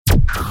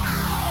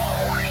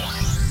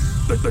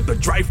The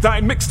Drive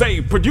Time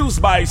Mixtape,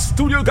 produced by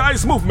Studio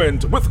Guys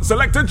Movement with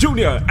Selector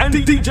Junior and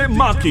DJ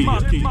Marky.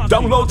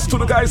 Download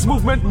Studio Guys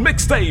Movement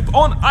Mixtape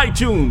on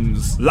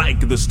iTunes.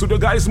 Like the Studio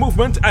Guys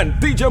Movement and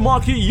DJ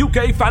Marky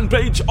UK fan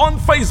page on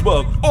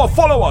Facebook, or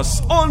follow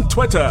us on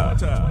Twitter.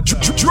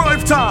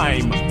 Drive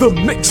Time, the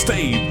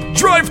Mixtape.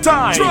 Drive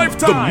Time,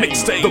 the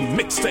Mixtape. The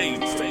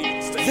Mixtape.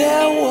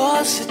 There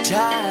was a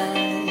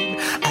time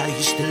I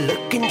used to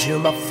look into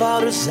my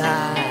father's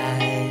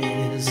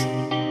eyes.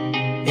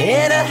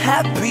 In a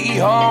happy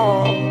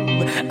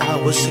home, I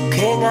was a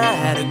king, I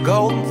had a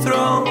golden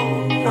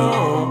throne.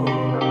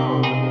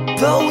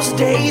 Those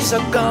days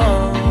are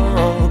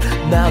gone,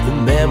 now the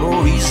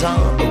memories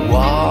on the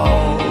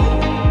wall.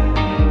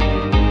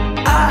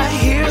 I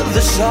hear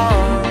the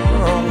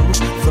songs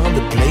from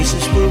the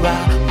places where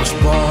I was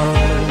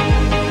born.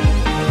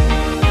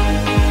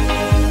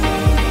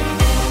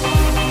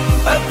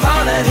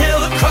 Upon a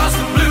hill across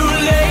the blue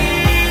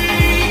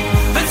lake,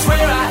 that's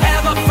where I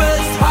had my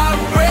first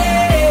heartbreak.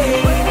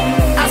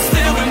 I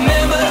still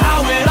remember how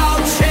it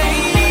all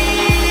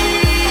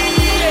changed.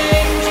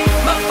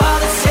 My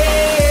father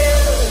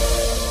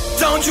said,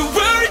 don't you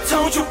worry,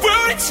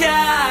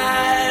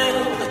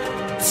 child.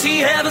 See,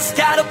 heaven's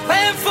got a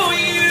plan for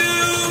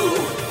you.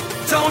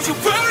 Don't you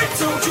worry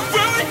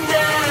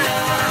now.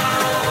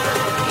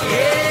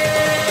 Yeah.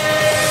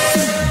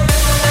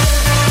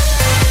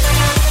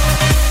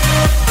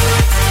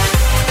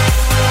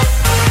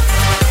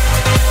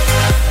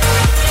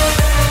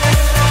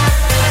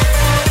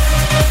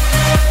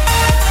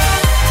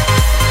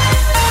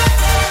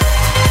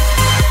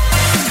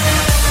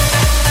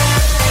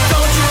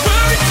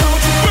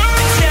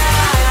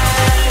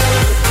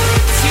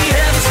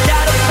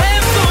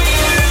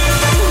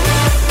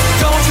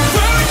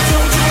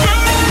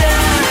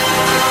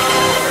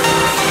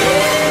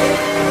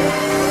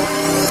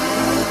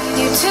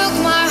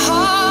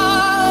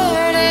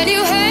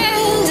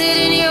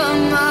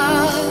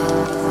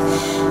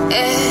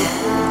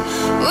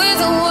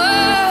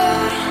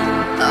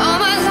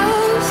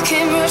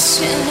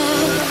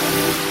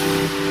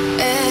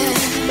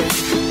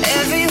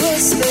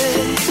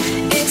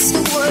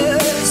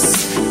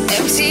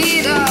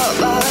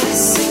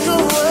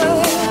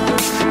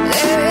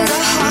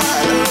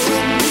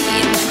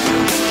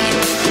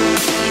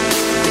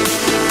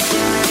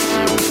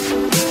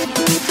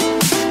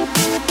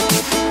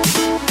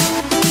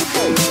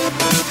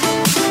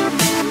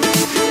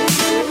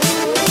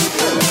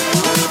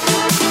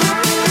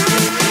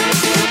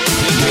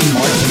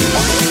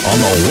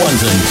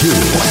 Ones and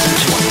twos.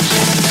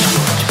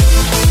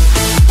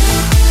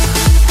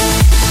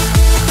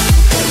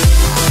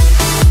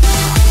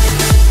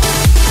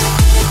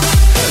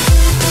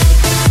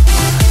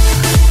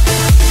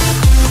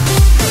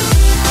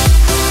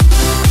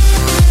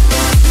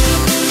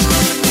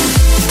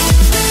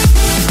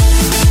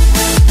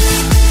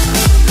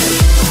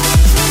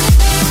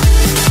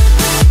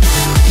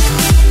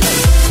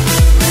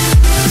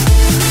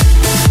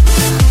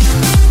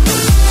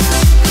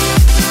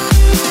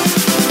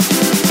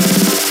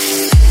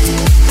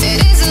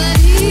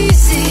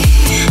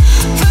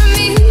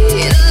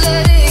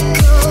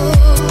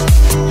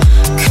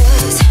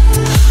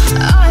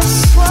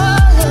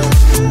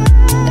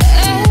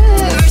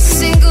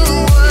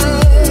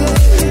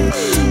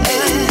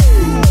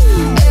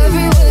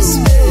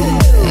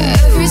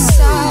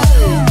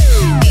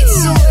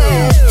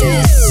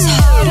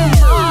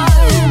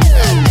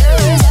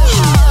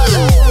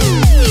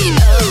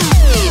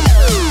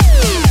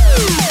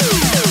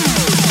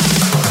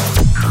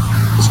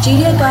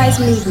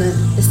 Movement,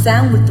 the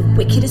sound with the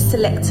wickedest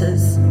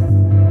selectors.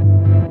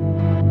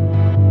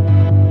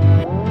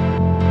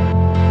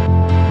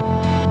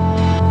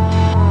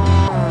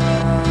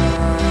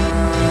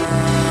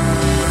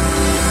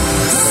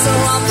 So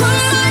I'll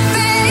put my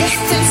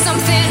faith in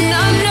something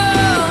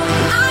unknown.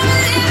 I'm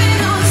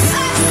living on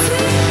such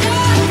sweet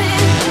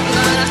nothing,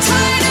 but I'm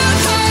tired of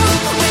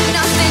hope with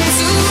nothing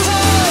to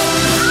hold.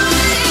 I'm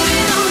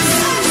living on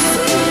such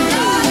sweet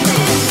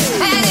nothing,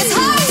 and it's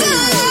hard to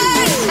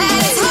learn, and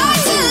it's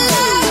hard to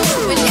love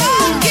when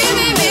you're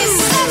giving me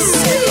such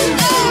sweet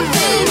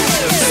nothing,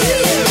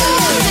 sweet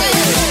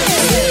nothing,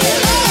 sweet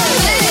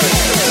nothing.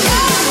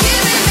 You're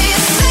giving me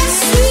such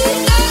sweet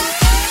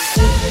nothing.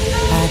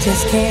 I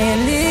just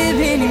can't live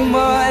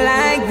anymore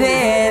like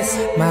this.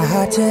 My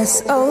heart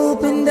just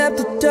opened up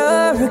the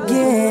door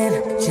again.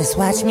 Just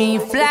watch me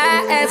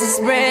fly as I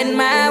spread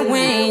my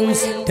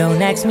wings.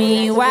 Don't ask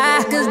me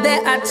why, cause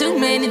there are too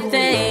many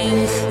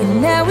things.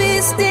 And now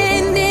we're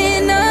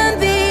standing on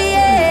the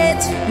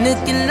edge,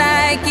 looking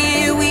like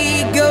here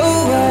we go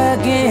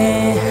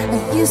again. I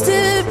used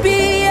to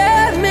be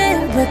a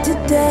man, but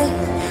today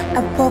I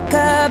woke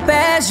up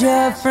as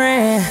your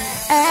friend.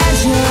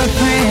 As your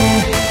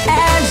friend,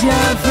 as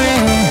your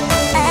friend,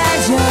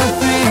 as your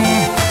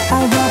friend. I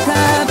woke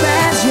up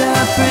as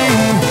your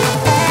friend,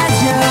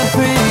 as your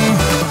friend,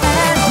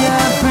 as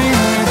your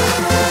friend.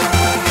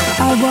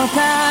 I woke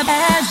up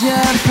as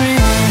your friend.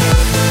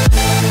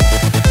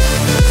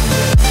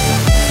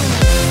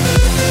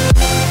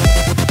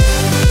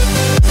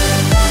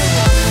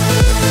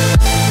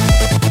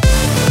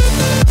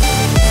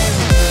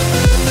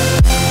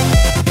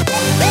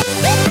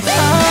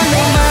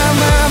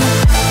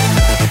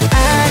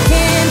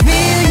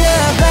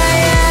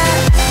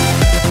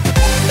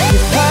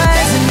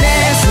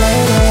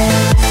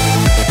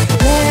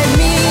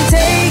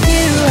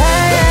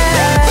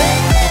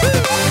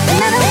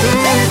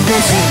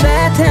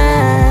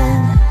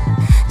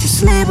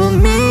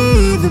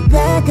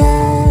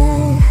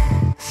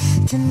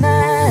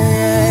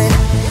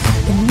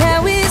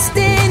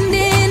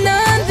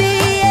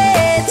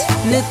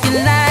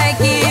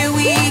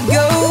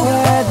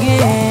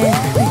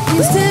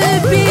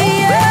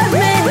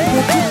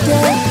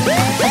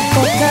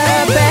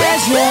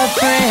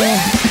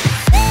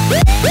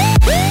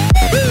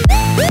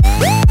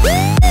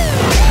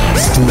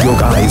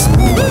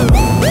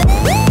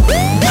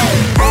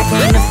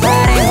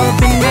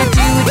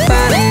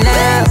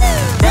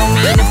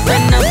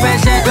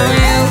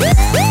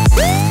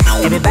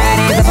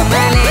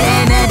 smiling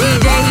and the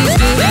DJ he's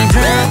getting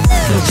drunk.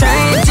 I'm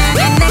trying to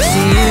get next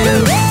to you.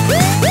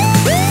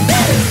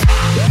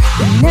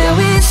 Now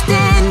we're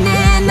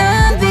standing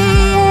on the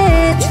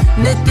edge,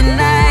 looking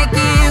like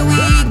here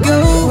we go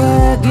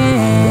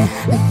again.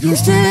 I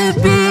used to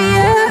be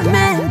a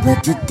man,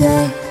 but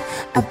today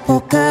I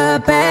woke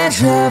up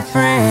as your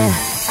friend,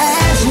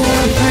 as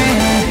your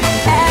friend,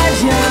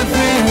 as your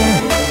friend,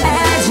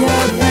 as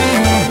your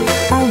friend.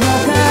 I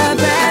woke up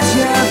as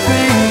your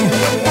friend,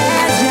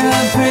 as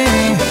your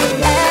friend,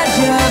 as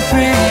your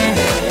friend.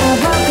 I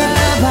woke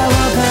up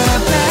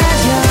as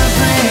your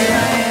friend.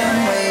 I am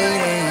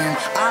waiting,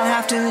 I'll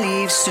have to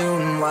leave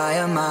soon. Why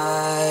am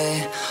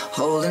I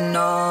holding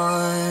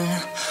on?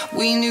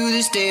 We knew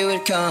this day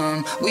would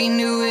come, we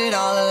knew it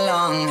all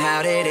along.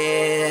 How did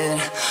it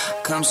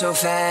come so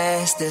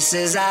fast? This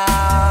is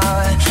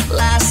our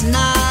last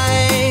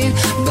night,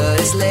 but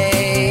it's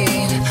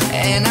late,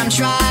 and I'm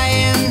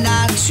trying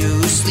not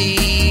to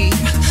sleep,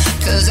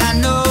 'cause I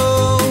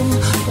know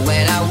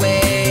when I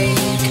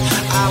wake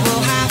I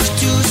will have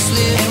to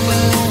slip. And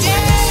when the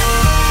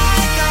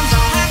daylight comes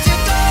I'll have to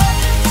go,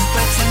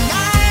 but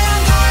tonight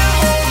I'm gonna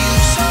hold you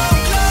so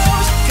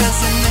close, 'cause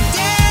in the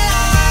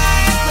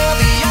daylight we'll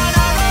be on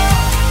our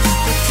own,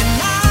 but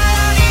tonight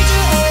I need to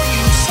hold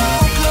you so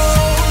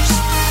close.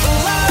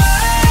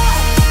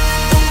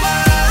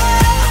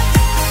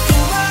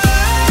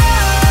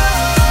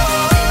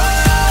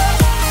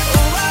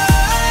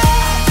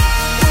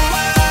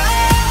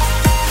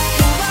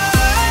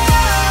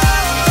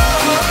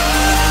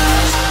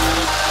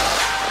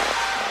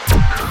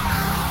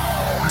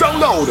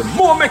 Download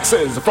more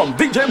mixes from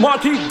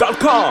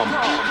DJMarky.com.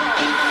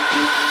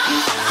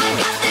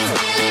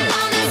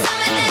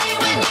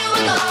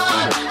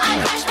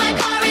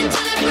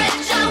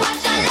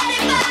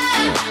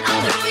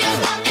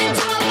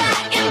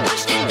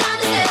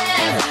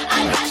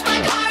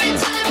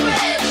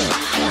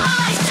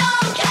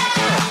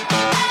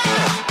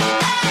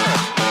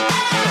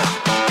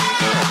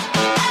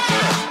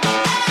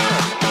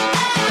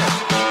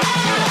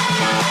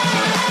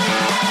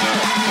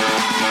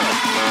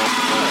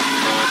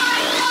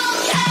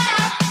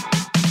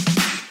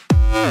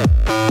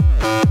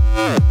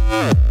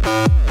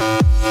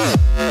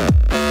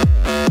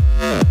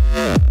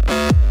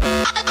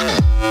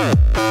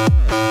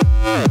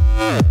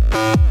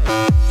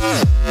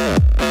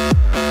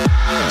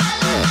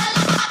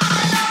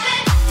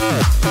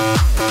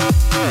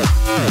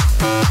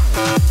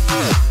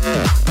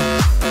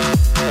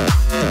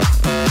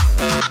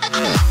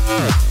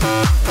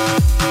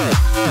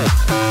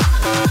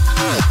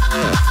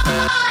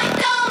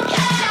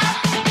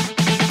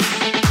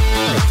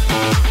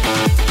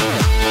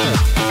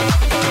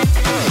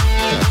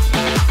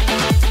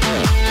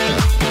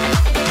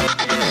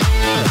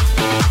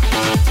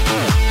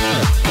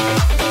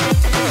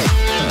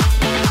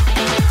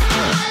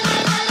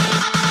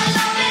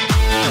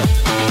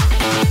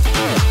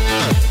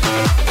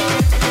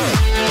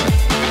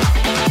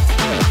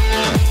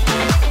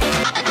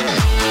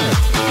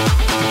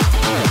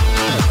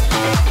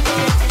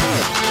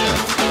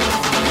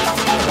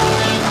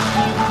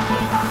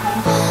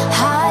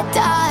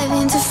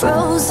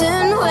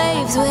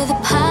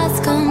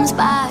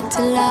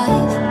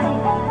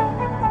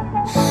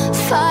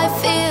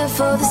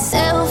 For the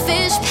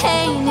selfish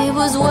pain, it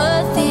was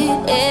worth it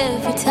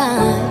every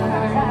time.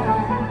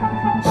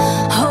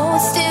 Hold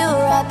still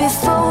right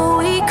before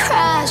we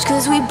crash,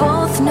 'cause we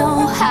both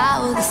know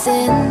how this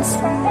ends.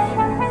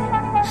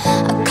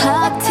 A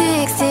clock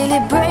ticks till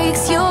it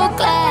breaks your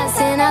glass,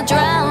 and I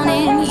drown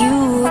in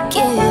you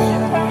again.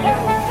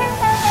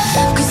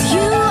 'Cause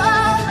you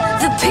are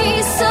the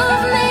piece of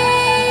me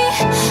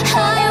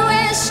I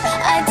wish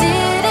I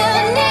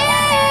didn't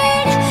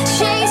need.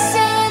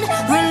 Chasing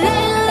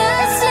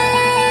relentlessly,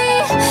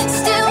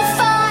 still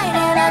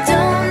fighting, I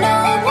don't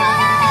know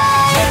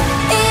why.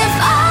 If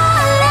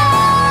our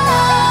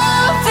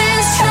love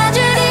is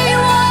tragedy,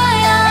 why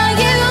are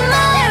you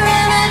my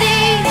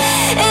remedy?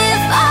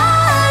 If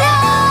our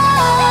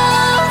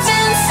love is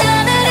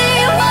insanity,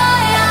 why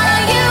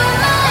are you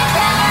my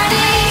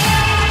clarity?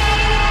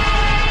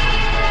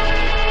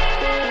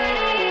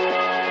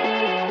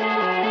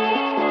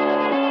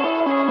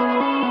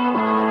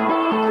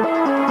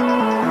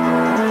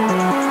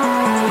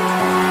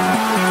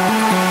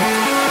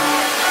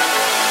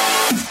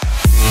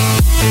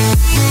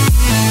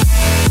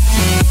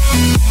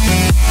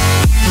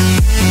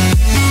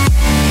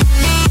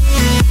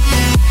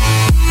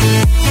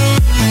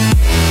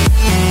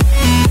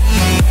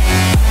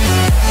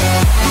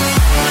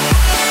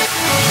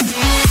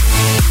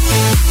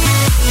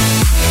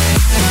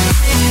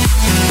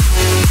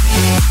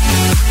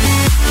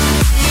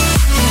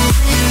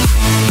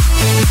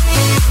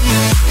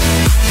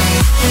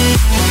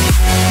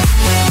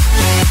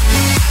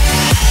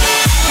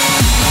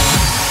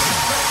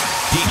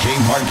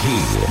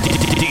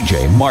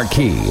 DJ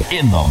Marquis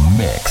in the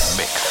mix.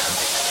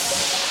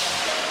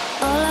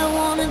 All I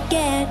wanna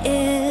get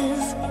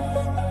is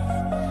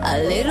a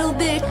little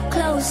bit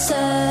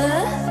closer.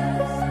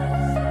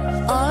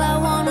 All I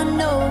wanna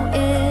know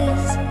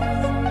is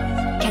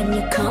Can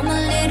you come a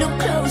little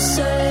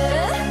closer?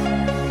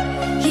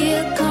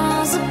 Here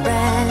comes a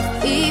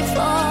breath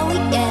before we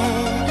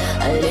get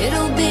a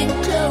little bit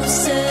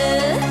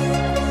closer.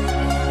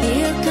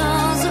 Here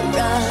comes a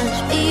rush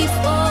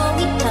before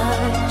we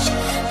touch.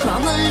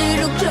 Come a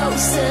little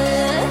closer.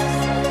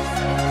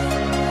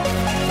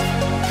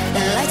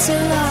 The lights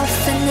are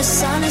off and the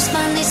sun is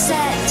finally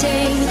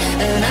setting.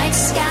 The night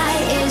sky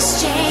is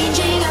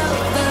changing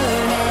overhead.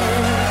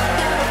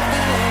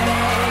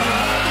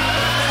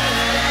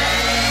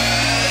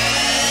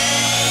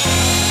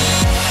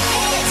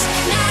 It's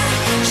not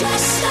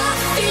just a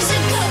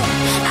physical.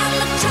 I'm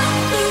a top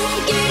room,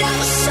 get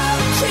up so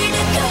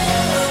critical.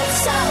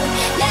 So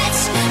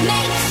let's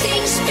make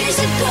things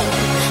physical.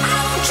 I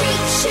won't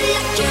treat you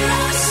like you're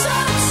all so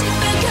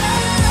typical.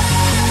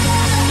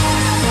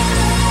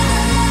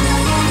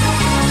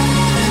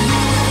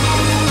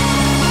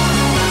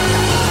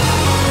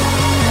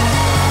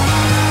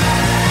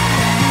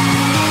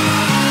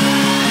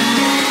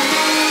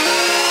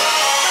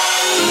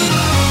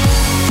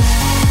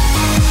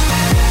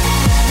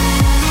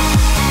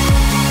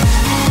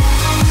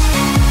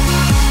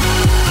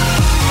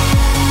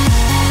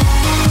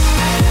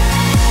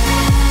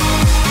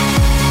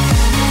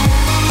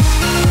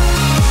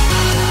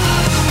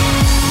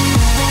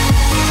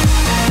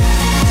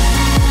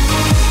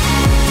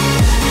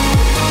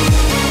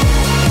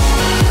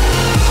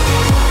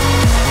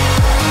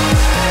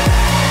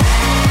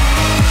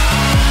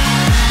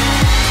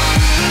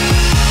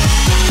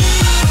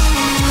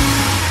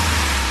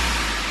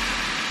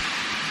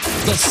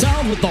 The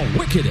sound with the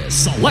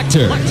wickedest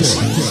selectors.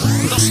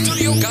 The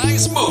Studio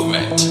Guys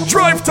Movement.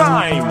 Drive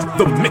Time,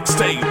 the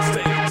mixtape.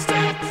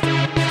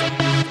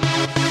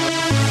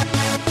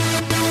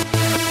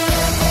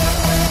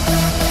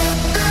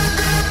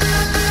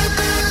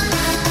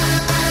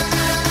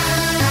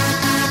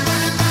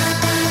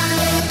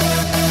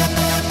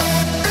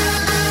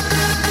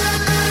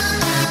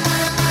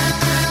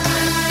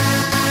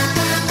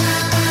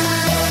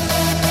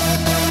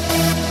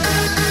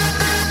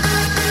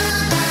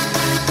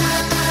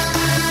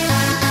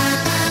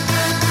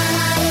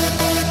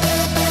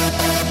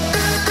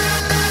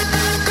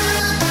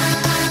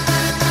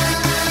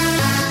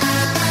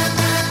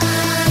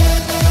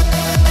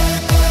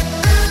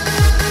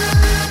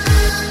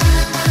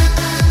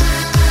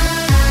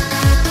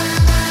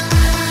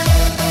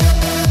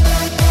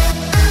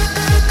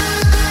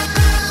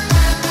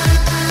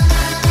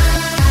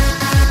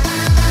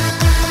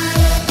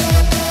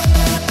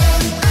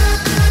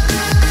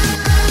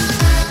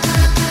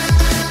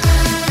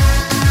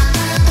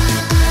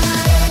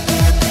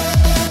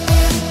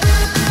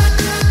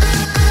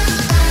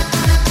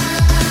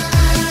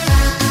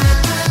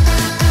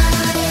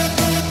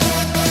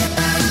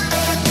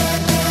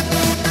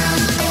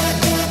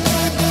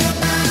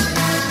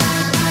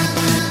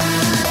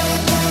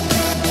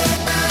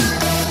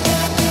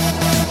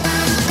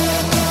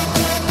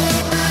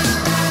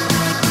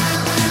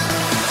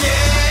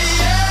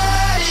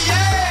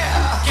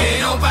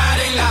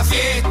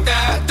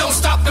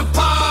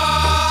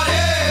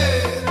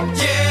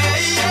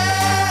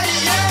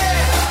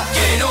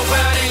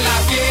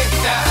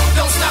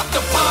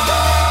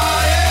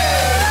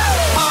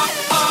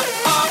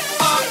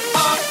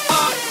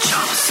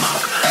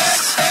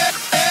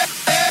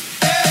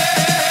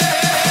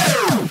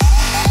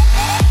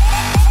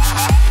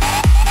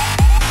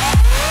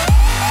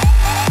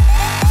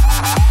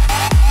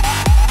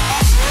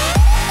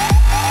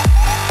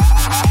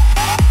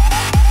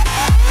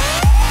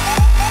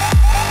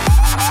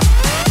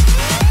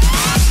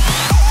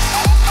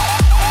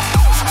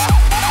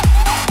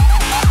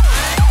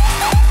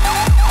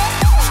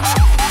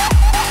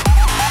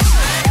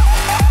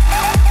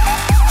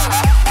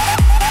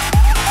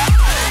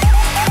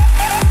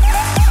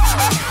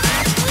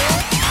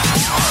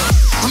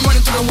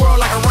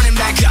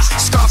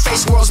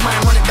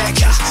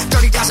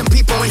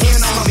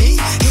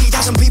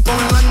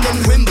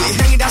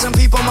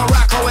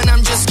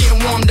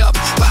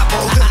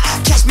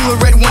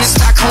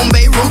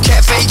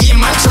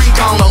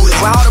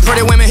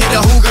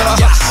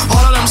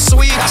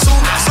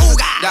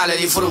 Dale,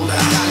 disfruta.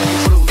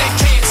 They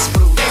can't,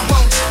 they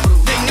won't,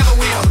 they never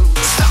will.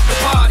 Stop the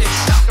party,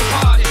 stop the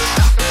party,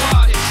 stop the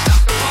party,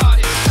 stop the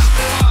party, stop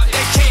the party.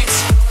 They can't,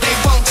 they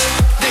won't,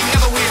 they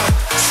never will.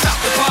 Stop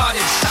the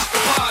party, stop the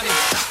party,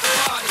 stop the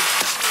party.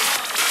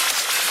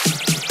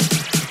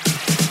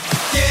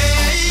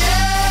 Yeah,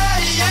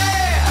 yeah,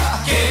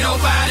 yeah. Que no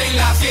pare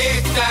la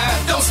fiesta,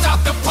 don't stop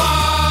the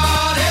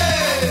party.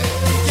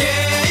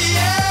 Yeah,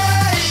 yeah,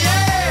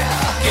 yeah.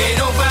 Que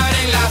no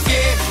pare la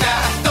fiesta,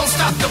 don't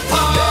stop the party.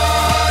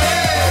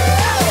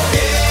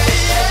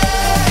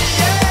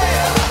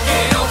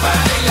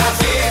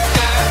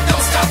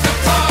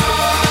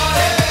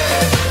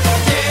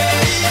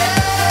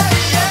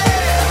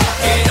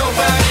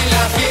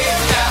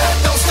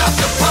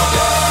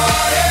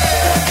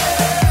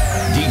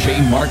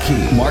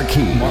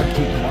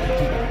 Marquee.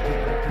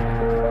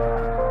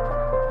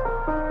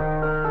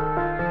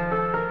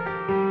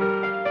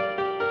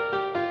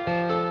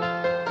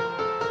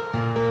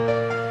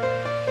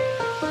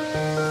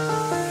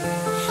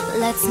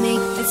 Let's make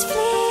this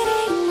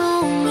fleeting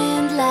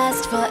moment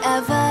last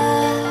forever.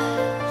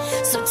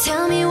 So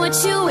tell me what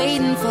you're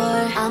waiting for.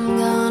 I'm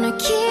gonna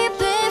keep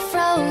it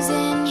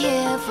frozen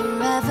here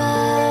forever.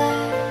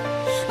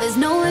 There's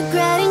no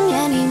regretting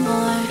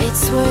anymore.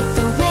 It's worth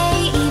the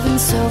wait, even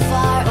so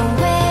far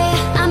away.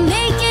 I'm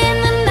making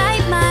the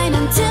night mine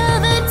until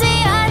the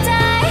day I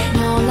die.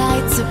 No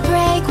light to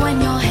break when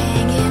you're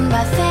hanging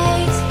by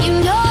fate. You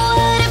know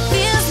what it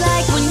feels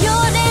like when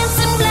you're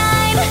dancing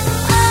blind.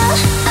 All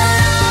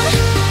alone,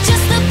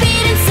 just the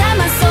beat inside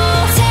my soul.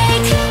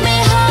 Take me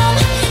home,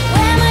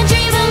 where my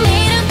dreams are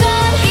made of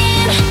gold.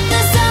 In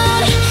the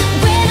zone,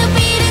 where the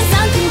beat is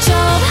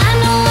uncontrolled. I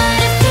know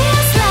what it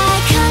feels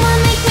like. Come on,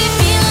 make me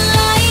feel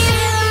alive.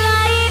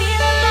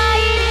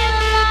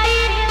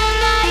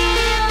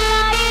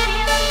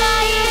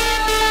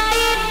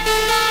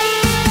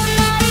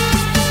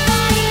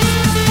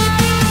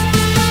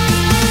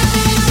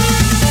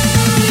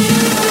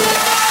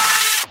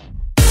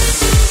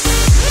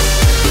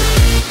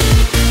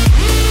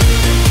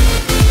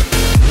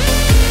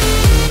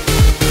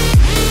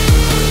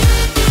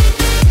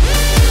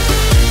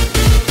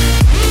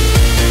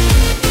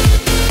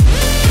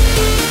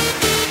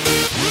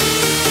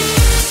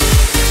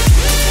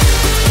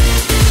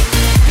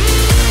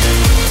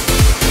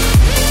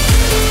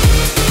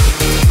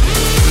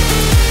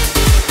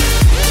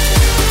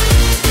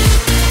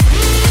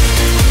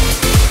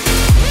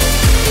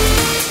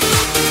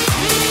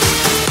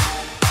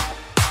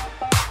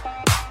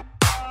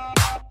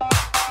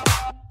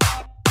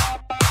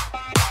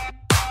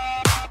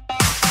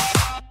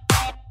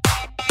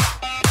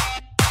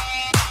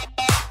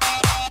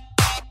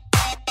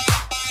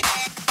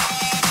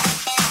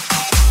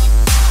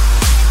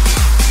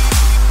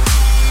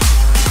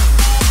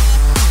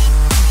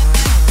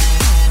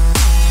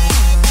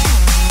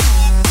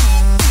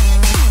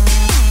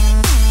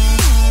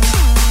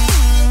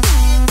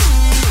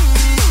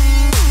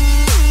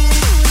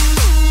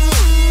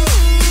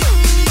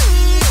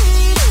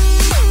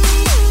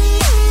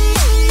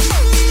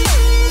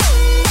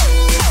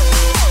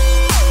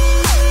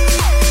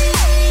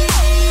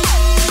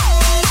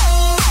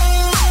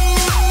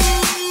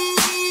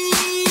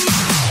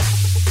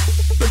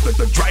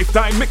 Drive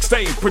Time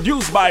Mixtape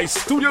produced by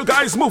Studio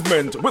Guys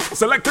Movement with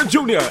Selector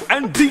Junior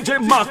and DJ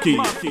Marky.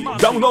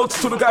 Download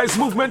Studio Guys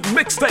Movement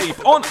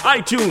Mixtape on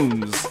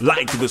iTunes.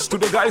 Like the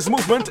Studio Guys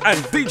Movement and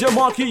DJ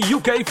Marky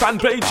UK fan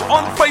page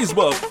on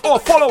Facebook or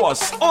follow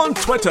us on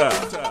Twitter.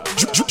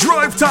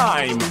 Drive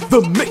Time,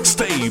 the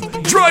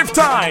Mixtape. Drive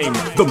Time,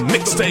 the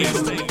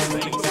Mixtape.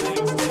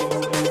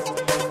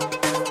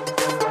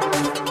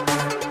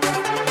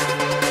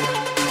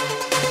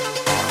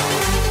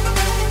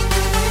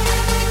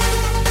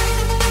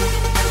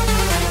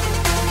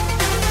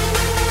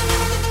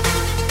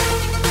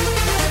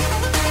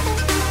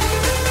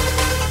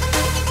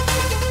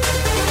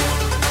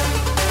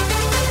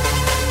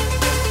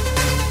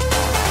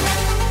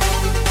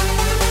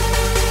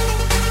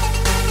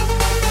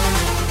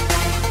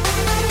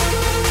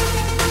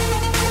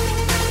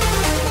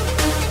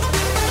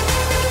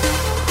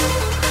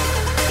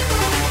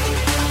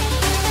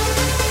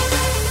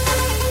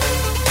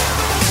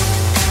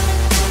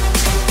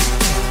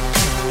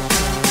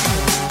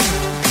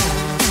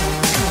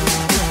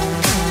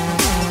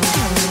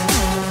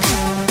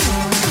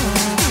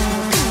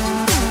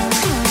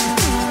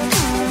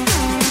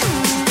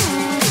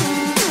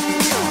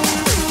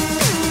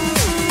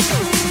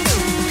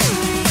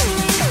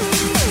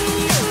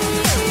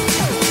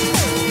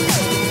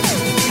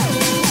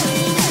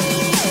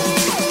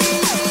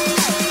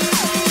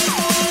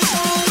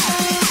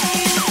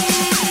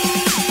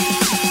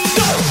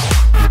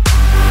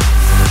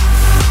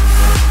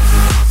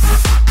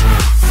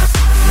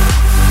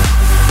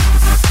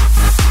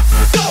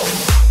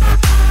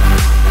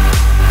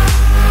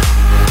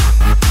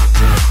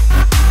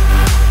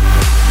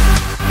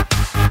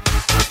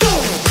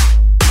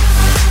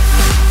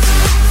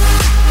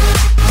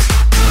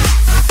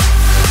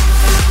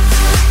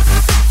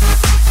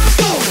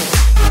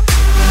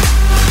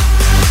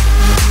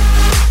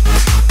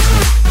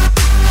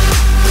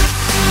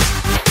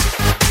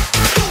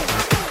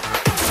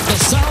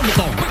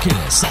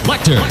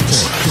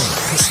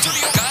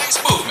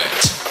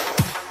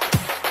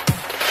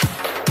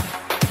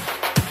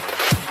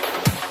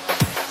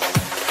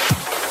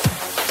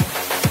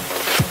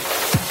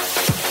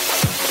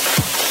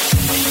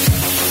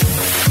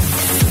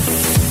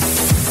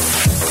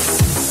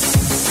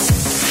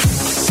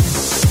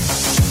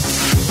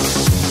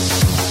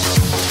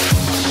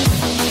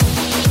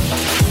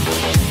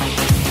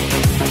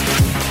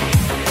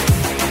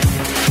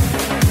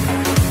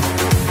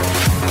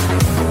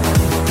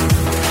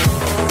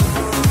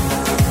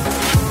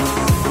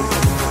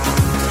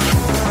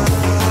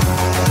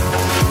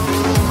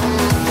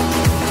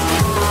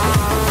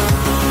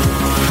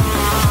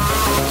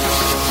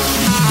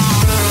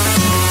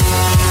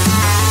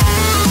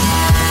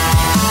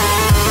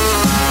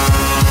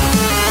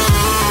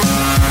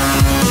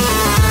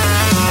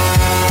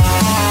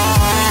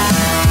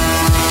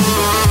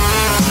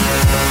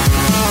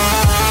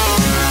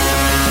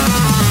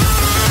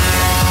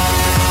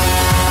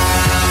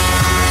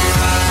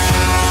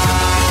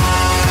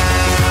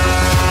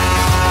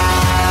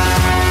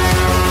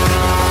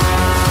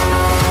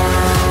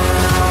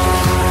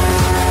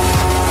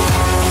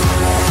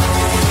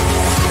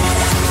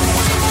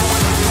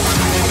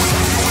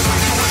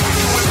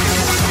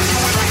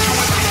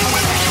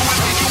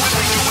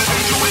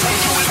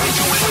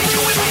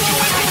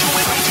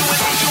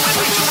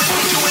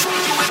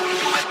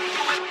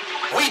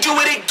 do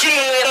it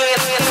again.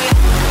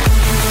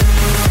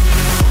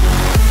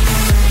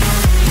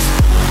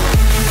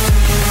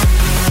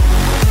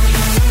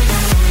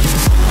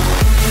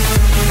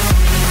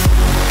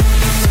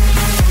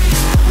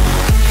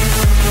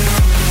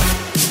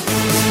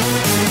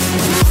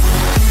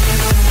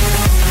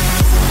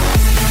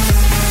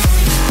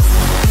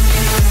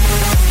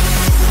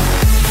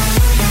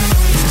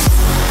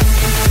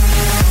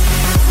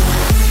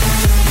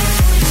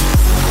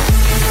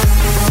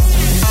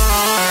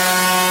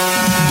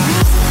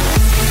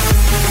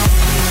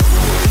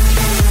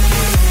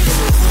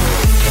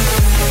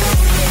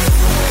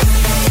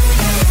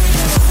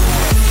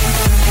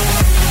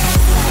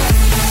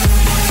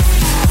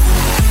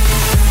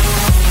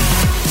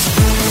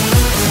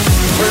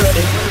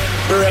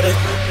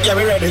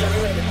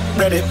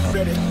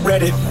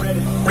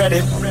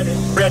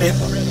 Ready.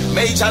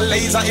 Major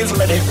Lazer is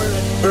ready.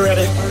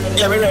 Ready.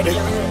 Yeah, we ready.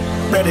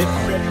 Ready.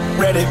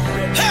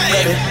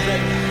 Hey.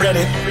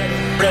 Ready.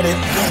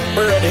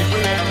 We're ready.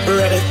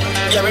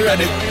 Yeah, we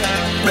ready.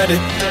 Ready.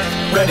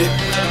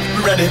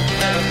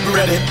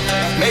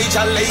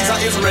 Major Lazer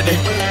is ready.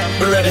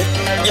 Ready.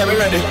 Yeah, we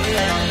ready.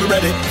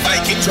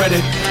 Vikings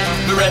ready.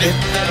 Ready.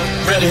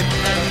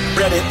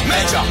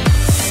 Major.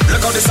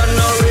 Look how the sun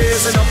now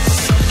raising up,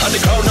 and the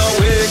crowd now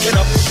waking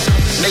up.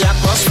 The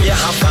atmosphere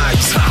have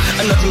vibes,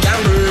 and nothing can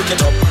break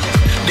it up.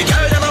 The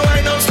girl them a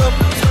wine non-stop.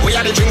 We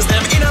are the drinks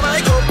them in a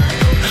my cup.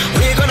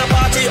 We gonna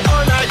party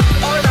all night.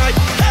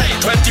 Hey,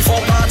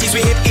 24 parties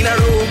we hit in a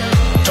row.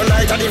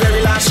 Tonight at the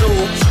very last show.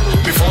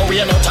 Before we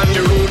are out on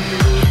the road,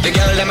 the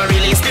girl them a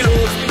release the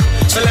load.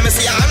 So let me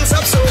see your hands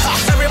up, so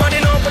everybody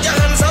know, put your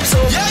hands up, so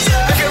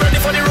yeah. If you're ready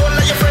for the road,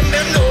 let your friend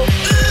them know.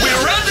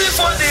 We're ready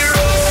for the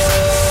road.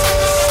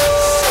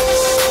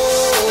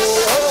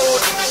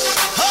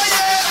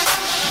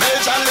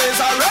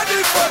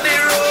 Ready for the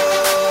road.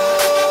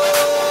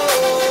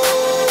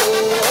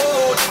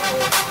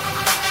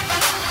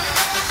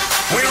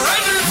 We're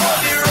ready for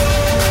the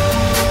road.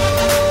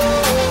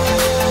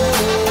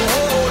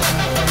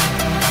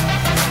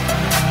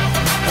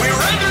 We're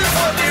ready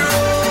for the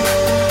road.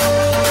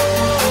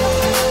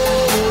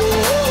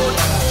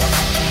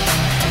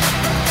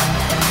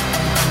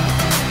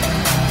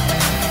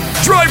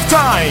 Drive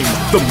Time,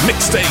 the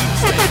mixtape.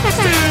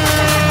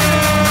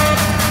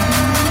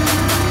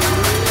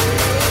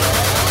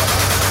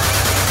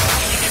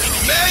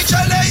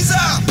 Major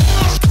Lazer.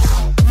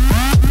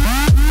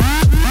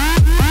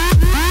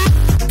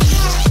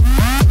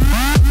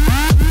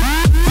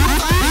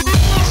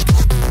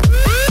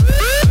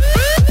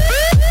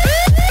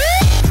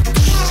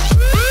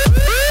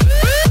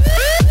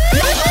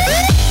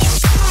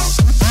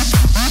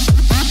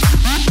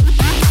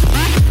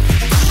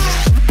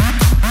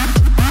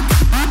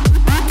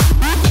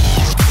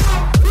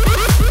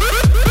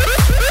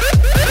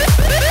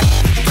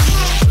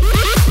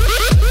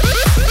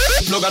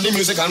 Plug on the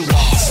music and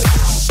blast.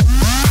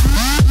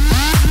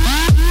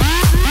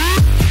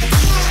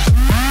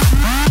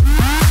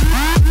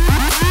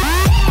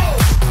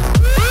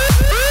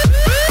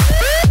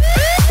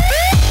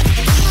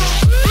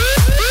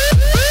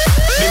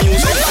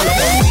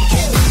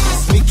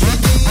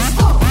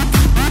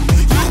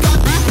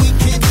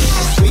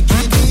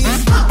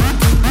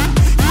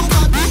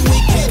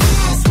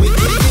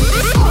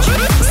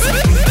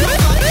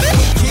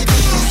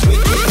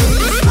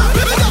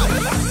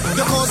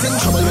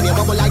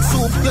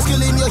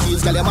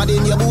 Girl, you're mad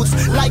in your boots.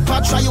 Like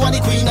Patra, you are the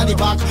queen of the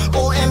pack.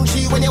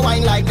 OMG when you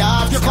whine like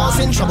that. You're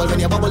causing trouble when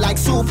you bubble like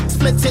soup.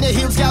 Splits in your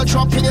heels, girl,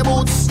 drop in your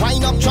boots.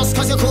 Wind up just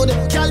cause you could.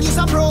 Girl, you's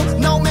a pro.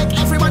 Now make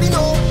everybody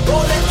know. Go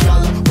let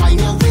girl, wind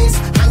your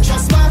waist. And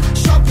just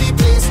mash up the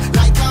place.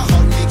 Like a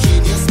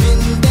hurricane, you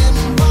spin them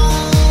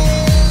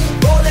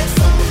wild. Go let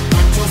front,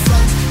 back to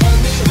front. Tell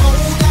me how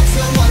that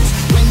you want.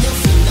 When you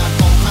feel that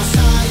bumper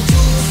side to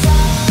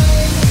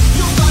side.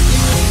 You got the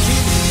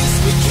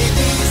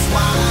wickedest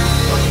wine.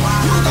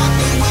 You got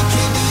the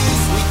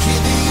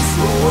wickedest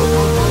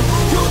road.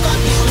 You got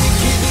the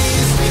wickedest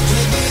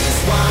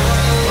wine.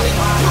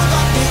 You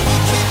got the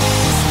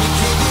wickedest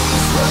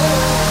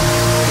road.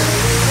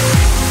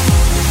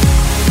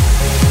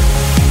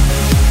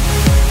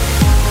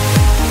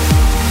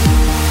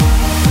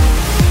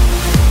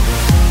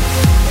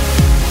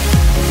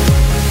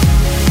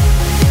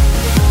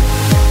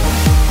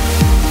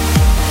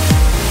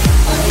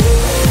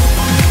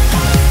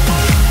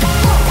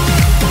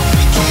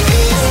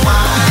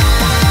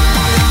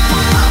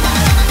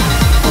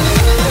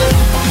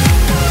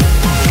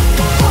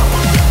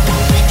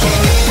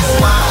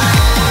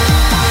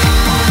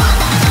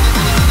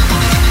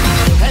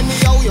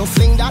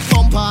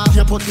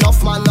 Put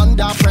enough man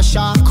under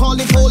pressure. Call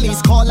the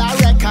police, call a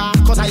wrecker.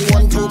 Cause I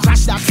want to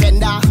crash that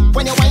fender.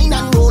 When you whine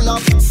and roll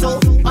up, so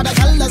other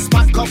girls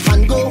back up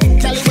and go.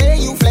 Tell the way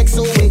you flex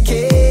so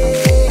wicked.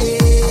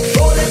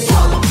 Roll it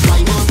down,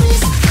 wind your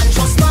waist, and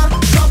just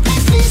mash up the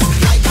place.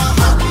 Like a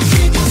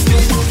hurricane, you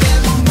spin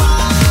them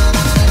wild.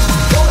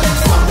 Roll it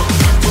down,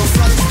 back to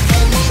front.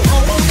 Tell me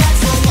how that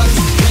you want.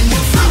 When you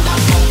feel that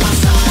bumper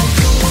side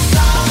to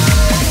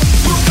side.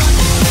 You got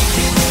the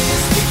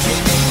wickedest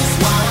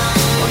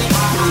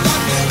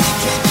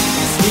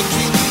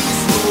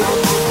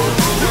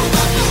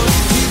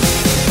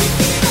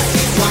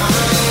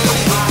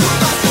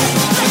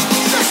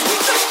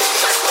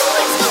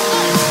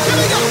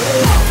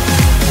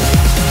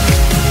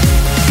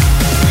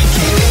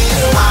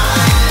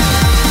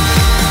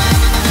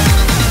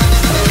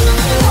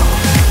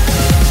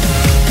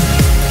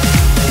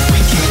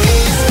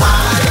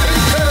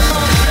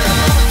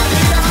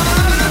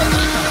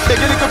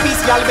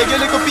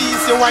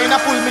You wine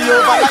and pull me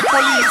over like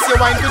police. You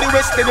wine to the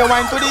west, then you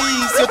wine to the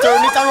east. You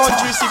turn it around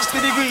 360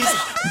 degrees.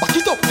 Back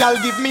it up, girl,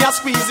 give me a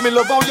squeeze. Me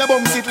love how you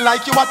bum sit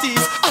like you a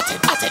tease.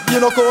 At it,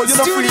 you no cold, you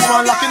no freeze.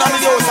 One locking on the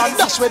doors and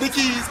dash where the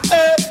keys.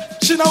 Hey,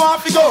 she no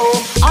want to go.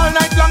 All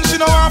night long she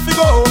no want to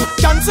go.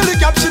 Cancel the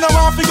cab, she no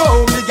want to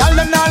go. The girl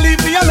them not leave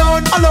me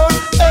alone.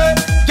 Hey,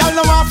 girl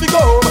no want to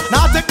go.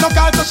 Now take no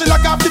call so she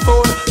lock off the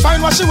phone.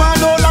 Find what she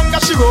want, no longer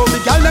she roam. The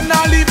girl them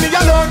not leave me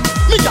alone.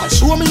 Me girl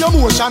show me your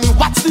motion.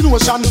 What's the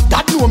notion?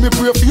 God know me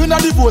pray for you in a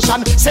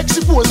devotion.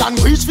 Sexy pose and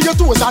reach for your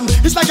toes and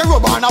it's like a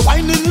rubber and a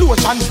winding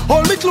lotion.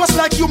 Hold me close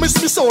like you miss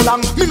me so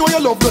long. Me know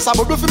your love does a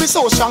bubble for me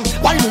so strong.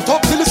 Wind it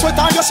up till the sweat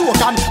on your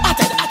soaking. At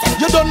it,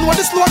 you don't know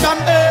the slogan.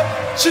 Hey,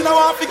 she no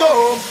want to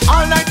go.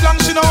 All night long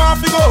she no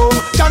want to go.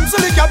 Cancel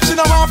the cab, she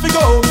no want to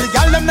go. The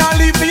girl them not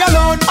leave me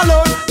alone.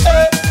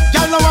 Hey,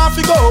 girl no want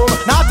to go.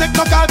 Now take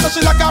no call so she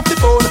lock off the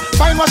phone.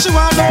 Find what she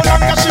want, no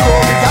longer she go.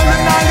 The girl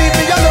them not leave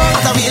me alone.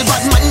 As a real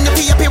bad man, you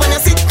be happy when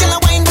you sit, girl a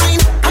wine.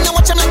 And you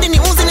watch them like the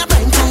news in a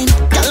prime time.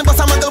 Girl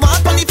bust a muggle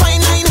walk on the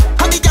fine line.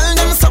 And the girl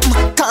them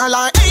something call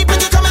her. Hey,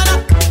 pretty coming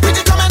up,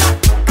 pretty coming up,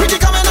 pretty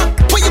coming up.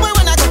 Where you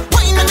when I go?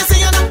 Wine, let me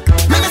see you now,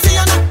 let me see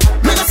you now,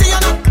 let me see you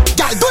now.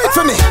 Girl, do it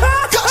for me.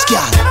 Gosh,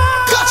 girl,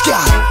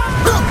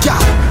 rock,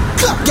 girl,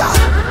 clap, girl,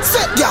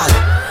 set, girl,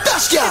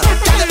 dash, girl.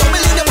 Girl,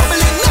 you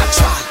bubbling,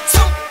 natural.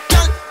 So,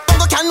 girl,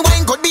 Uncle can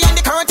wine good behind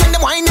the curtain.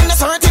 Them wine in the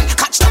certain.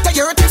 Catch that to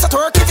your thing, so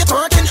twerk if you're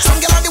twerking. Some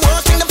girl on the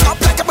worst thing, them flop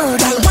like a bird.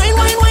 Girl, wine.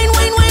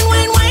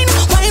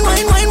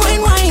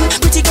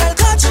 Pretty girl,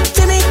 catch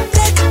for me,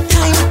 take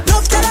time.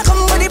 Love that I come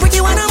with the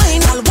pretty one of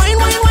mine. Girl, wine.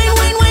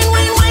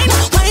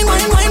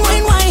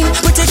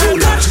 Pretty girl,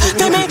 catch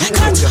for me,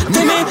 catch.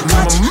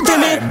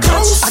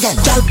 Again,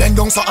 girl, bend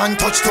down so and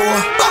touch toe.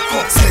 Back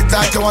up, sit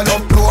like you a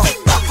love blow.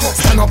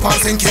 Stand up and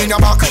sink in your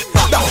back.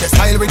 Down the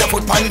style with your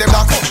foot on the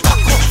block.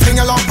 Fling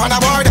your lump on a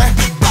board, eh.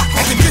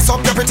 Make him kiss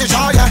up your pretty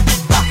jaw, yeah.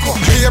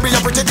 Baby,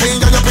 you're pretty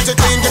clean, yeah, you're pretty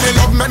clean. Give me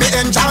love, make me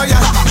enjoy,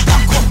 yeah.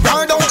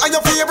 Burn down on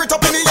your favorite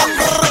up in the young.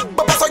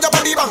 But so your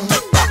body bang.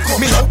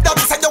 Me love that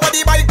side, your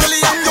body by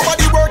billion. Your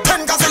body worth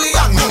 10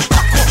 gazillion.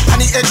 On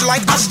the edge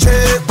like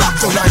ashtray.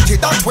 So like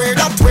it that way.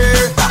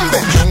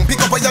 Bend down,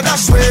 pick up on your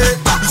dash way.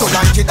 So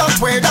like it that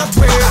way.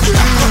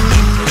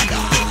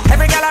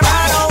 Every girl I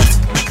roll out.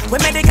 We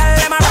make the girl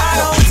them a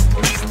roll out.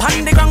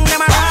 On the ground them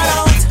a roll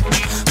out.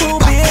 Oh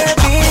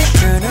baby,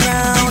 turn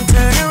around.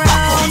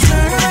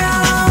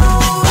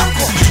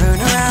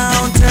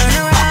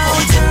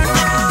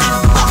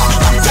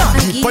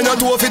 Tip on your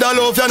toe for the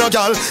love, you no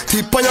gal.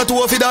 Tip on your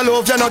toe for the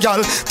love, you no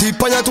gal.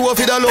 Tip on your toe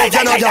for the love,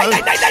 you no gal.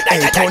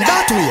 Hey, turn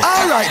that way.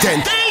 All right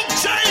then.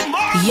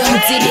 Young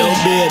Tiddy,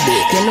 baby.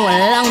 You know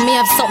long me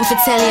have something to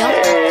tell you.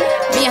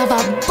 Me have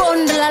a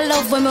bundle of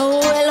love when me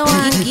hold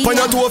on. Tip on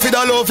your toe for the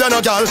love, you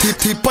no gal.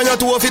 Tip on your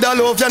toe for the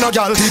love, you no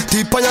gal.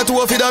 Tip on your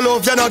toe for the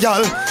love, you no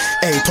gal.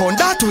 Hey, turn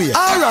that way.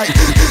 All right.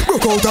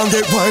 Broke out and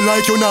get wild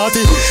like you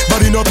naughty.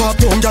 Body no pop,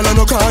 tongue gal and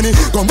no carny.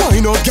 Come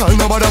wind up, gal,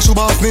 nobody should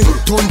off me.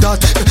 Turn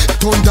that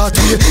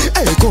way.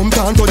 Hey, come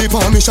down to the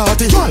palmy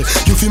shawty. Gal,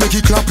 you feel make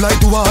it clap like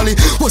Duali.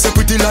 Was a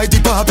pretty like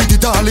the Barbie, the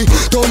dolly.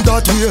 Turn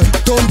that way.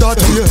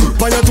 Tip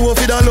on your toe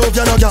for the love,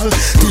 you no gal.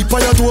 Tip on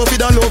your toe for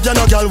the love, you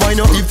no gal. Why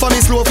not tip for me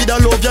slow for the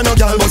love, you no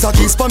gal. Bust a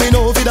kiss for me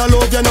now for the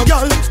love, you no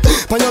gal.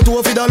 On your toe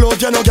for the love,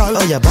 you no gal.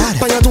 Oh, you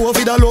bad. On your toe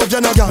for the love,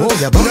 you no gal. Oh,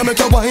 you bad. Wanna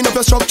make you wind up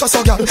your structure,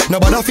 so gal.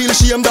 Nobody feel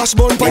shame, dash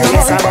bone for your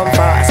man. Yes, I bump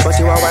fast, but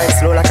you are wine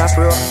slow like a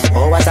pro.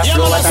 Oh, what a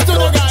flow, what a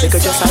flow. She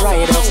could just a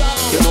ride up.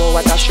 You know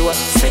what a show.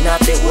 Spin up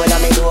the whole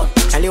of me door.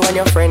 Tell you and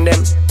your friend them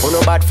who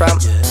no bad from.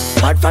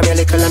 Bad from your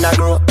little and a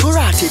grow.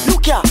 Karate,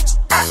 look ya.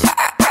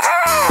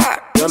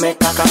 You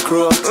make like a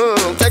crow.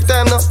 Take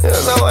time now,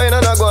 here's a wine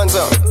and a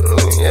guanzo.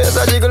 Here's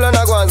a jiggle and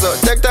a guanzo.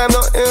 Take time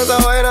now, here's a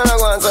wine and a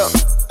guanzo.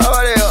 How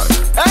are you?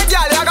 Hey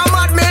girl, you gon'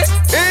 mad me?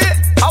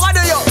 How are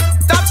you?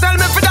 Stop tell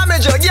me for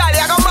damage you. Girl,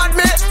 you gon' mad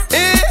me?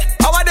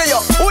 How are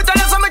you? Who tell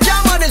you something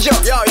can't manage you?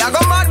 Yo, you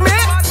gon' mad me?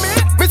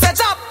 Me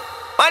set up.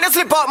 And you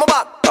slip out my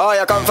back. Oh,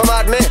 you come for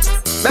mad me?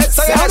 Let's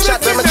say you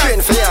chat with my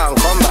train for you and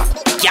come back.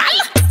 Girl,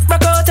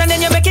 rock out and then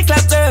you make it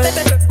clap, girl.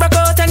 Rock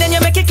out and then you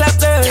make it clap,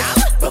 girl.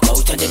 Rock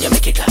out and then you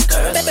make it clap,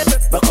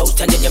 girl. Rock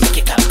out and then you make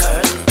it clap,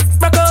 girl.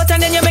 Rock out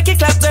and then you make it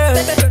clap, girl.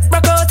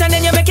 Rock out and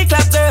then you make it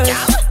clap, girl.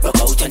 Rock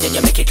out and then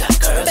you make it clap,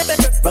 girl.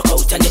 Rock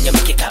out and then you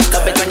make it clap, girl.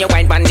 Love it when you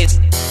wine bandit,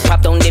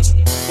 pop down dip.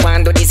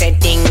 Want do the same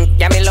thing.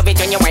 Yeah, me love it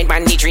when you wine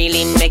bandit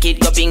reeling. Make it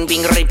go ping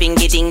ping, ripping,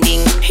 ding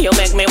ding. You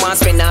make me want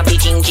spin a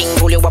ching ching.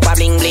 Pull you up a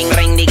bling bling,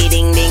 ring diggy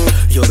ding ding.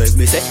 You make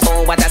me say,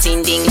 oh what a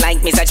sin ding,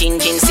 like Mr. Chin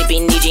Chin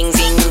sipping the jing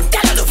zing.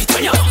 Girl, I love it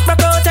when you rock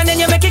out and then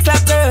you make it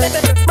clap, girl.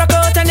 Rock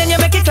out and then you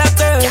make it clap,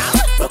 girl.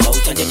 Rock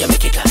out and then you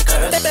make it clap,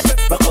 girl.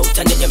 Rock out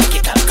and then you make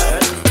it clap,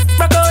 girl.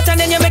 Rock out and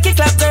then you make it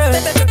clap, girl.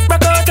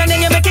 Rock out and then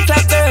you make it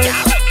clap, girl.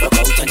 Rock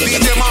out and then you make it clap, girl. Rock out and then you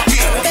make it clap,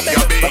 girl.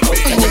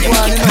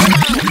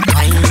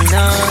 Why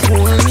not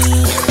hold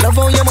me? Love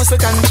how you must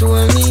must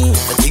control me.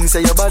 The things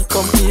say you bad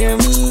come near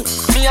me.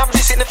 Me have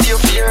this in the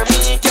fear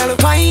me. Girl,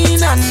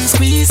 wine and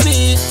squeeze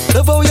me.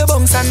 Love how you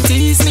bounce and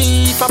tease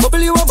me. If I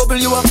bubble you a bubble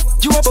you a,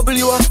 you a bubble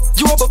you a,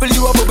 you a bubble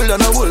you a bubble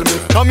and a hold me.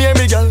 Come here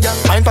me girl,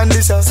 I'm pan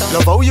this ass.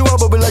 Love how you a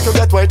bubble like you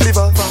got white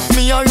liver.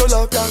 Me and you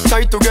lock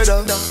tight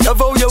together. Love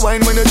how you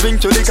wine when you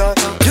drink your liquor.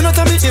 You know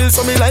tell me ill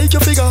so me like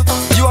your figure.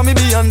 You and me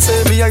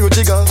Beyonce, me and you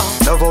jigger.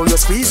 Love how you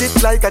squeeze it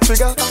like a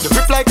trigger. You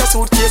grip like a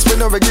suitcase when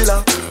no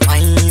regular.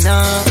 Wine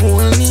and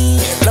hold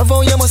me. Love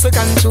how you must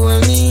control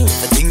me.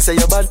 The things say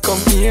you bad come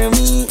near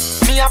me.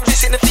 Me have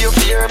this in the fear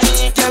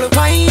me. Girl,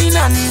 wine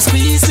and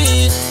squeeze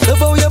me. Love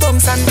how you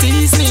bounce and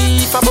tease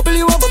me. If I bubble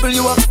you a bubble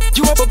you a,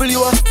 you a bubble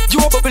you a, you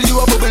a bubble you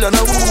a bubble and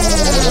a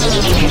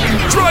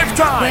woo. Drive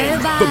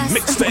time, the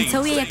mixtape.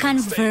 So we a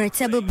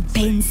convertible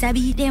Benz, I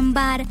beat them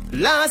bad.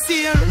 Last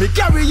year, me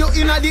carry you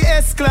in a the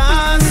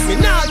S-Class. Me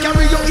now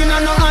carry you in a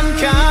no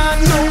uncan.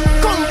 No,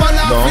 come for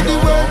with the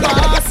world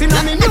boss. In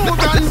a me new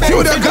brand Benz.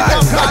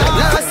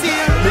 Last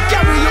year, me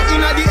carry you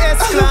in a the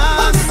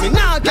S-Class. Me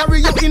now carry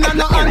you in a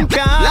no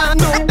uncan.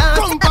 No,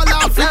 come for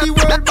with the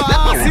world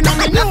boss. In a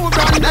me new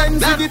brand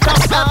Benz with the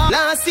top bar.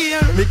 Last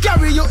year, me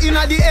carry you in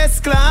a the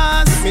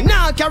S-Class. Me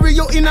now carry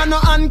you in a no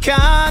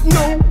uncan.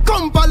 No,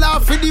 come for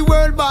with the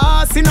world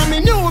boss. In a me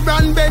new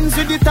brand Benz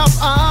with the top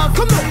half.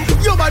 Come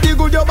on, your body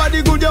good, your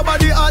body good, your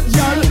body hot,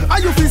 girl. Are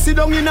you feel sit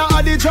down in a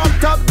the drop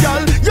top,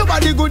 girl? Your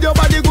body good, your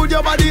body good,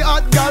 your body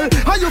hot, girl.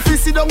 Are you feel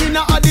sit down in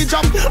a the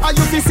drop? Are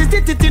you feel sit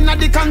it in a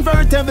the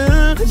convertible,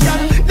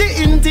 girl? The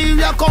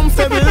interior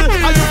comfortable.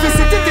 Are you feel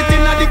sit it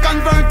in a the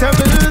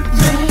convertible?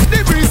 The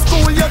breeze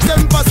cool your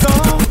temper so.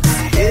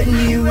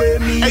 Anyway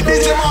me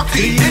go,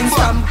 clean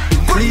stamp,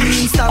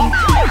 clean stamp.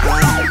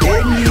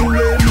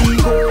 Anyway me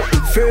go,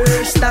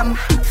 first stamp,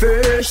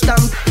 first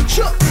stamp.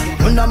 Sure.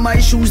 None of my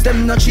shoes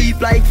them not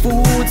cheap like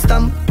food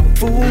stamp,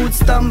 food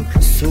stamp.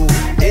 So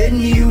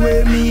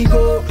anyway me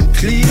go,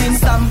 clean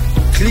stamp,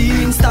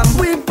 clean stamp.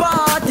 We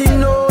party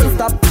no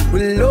stop,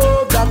 we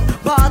love that.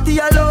 Party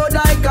alone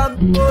like a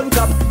gun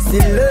cap.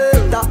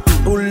 Selector,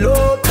 pull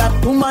up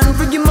that woman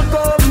for give me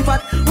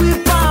comfort.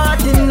 We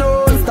party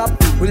no stop,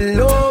 we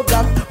love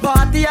that.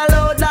 Party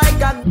alone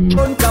like a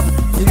gun cap.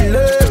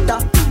 Selector,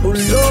 pull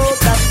up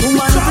that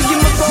woman for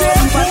give me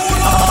comfort.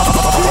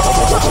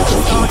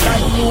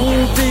 Like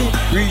movie,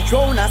 reach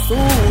round a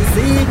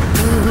Susie.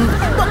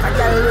 But a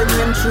girl when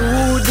named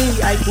Trudy,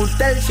 I could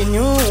tell she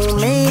knew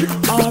me.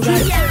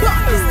 Alright,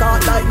 it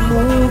start like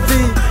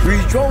movie,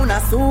 reach round a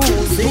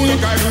Susie.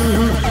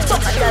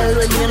 But a girl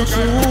when named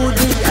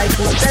Trudy, I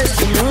could tell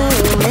she knew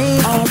me.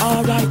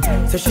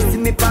 Alright, so she see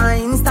me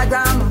on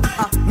Instagram,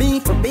 me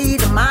for be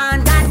the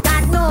man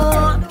that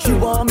know. She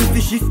want me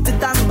to shift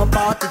it on my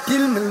party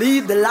till me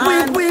leave the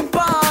line. We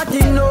party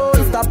no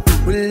stop,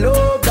 we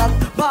love that.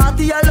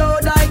 Party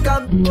alone like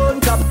a gun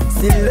cap.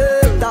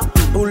 Selector,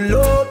 pull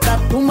up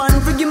that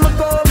woman for give me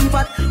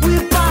comfort.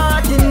 We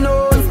party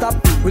no stop,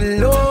 we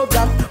love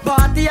that.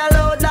 Party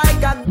alone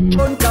like a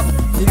gun cap.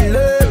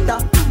 Selector,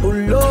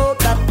 pull up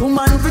that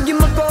woman for give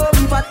me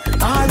comfort.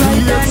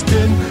 Alright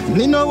then,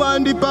 me no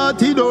want the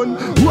party done.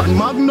 One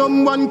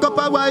magnum, one cup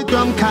of white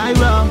rum,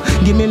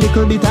 Kyra. Give me a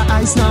little bit of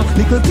ice now,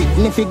 little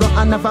kidney figure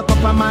and have a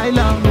cup of my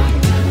love.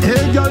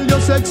 Hey girl,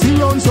 you're sexy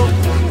round so.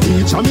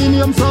 Teach me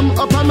name from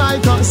upper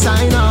mic up.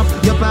 Sign up,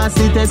 you pass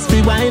the test,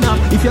 free wine up.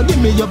 If you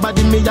give me your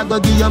body, me I go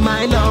give you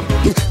my love.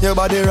 Your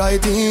body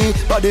righty,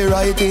 your body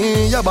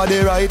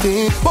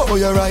righty. Oh,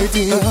 you're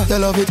righty, you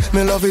love it,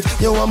 me love it.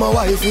 You want my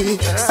wifey,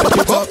 set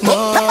it up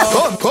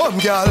now. Come,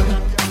 girl.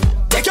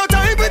 Take your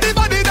time with the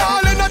body,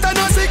 darling. Not a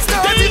no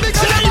 6:30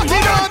 because you're back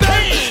in our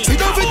bed. Sit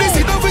down with this,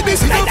 sit down with this,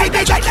 sit down with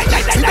this, sit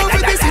down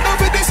with this, sit down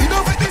with this, sit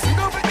down with this.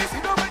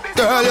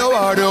 Girl, you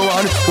are the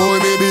one, oh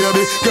me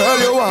baby. Girl,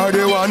 you are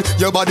the one.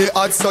 Your body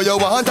hot, so you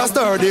want a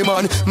sturdy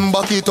man.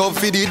 Back it up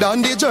for the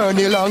down the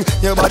journey long.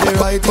 Your body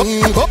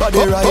righty,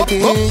 body righty,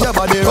 your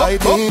body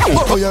righty.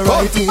 Oh, you're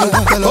righty,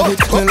 you love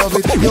it, me love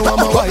it. You want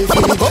my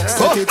wifey,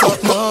 set it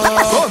up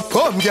now.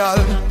 Come, girl.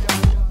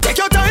 Take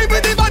your time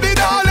with the body,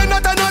 darling.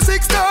 Not a no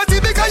 6:30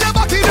 because you're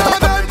back in our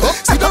bed.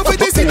 Sit down with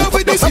this, sit down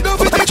with this, sit down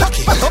with the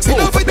jockey. Sit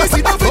down with this,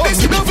 sit down with this,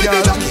 sit down with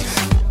the jockey.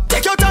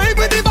 Take your time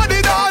with the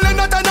body, darling.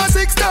 Not a no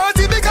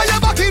 6:30 because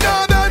you're back in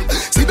our bed.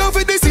 Sit down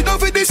with this, sit down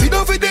with this, sit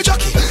down with the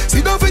jockey.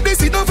 Sit down with this,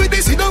 sit down with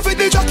this, sit down with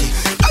the jockey.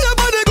 Your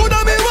body good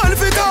and me want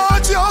to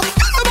touch you.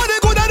 Your body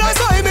good and that's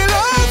why me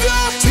love you.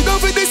 Sit down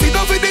with this, sit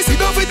down with this, sit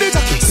down with the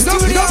jockey. Sit down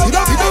with this,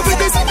 sit down with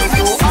this, sit down with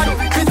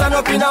this. Sit down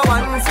up in a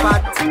one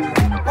spot.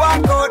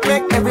 Walk out,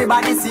 make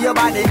everybody see your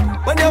body.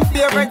 When your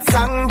favorite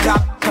song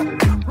drop,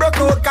 broke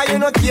out cause you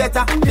no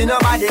cater to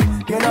nobody.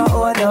 You know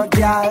own no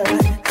girl,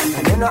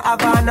 and you know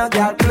have no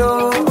girl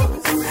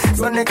clothes.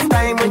 So next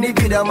time when the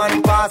video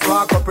man pass,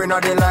 walk up in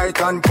the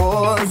light and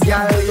pose.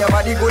 Girl, your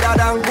body gooder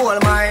than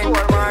gold mine.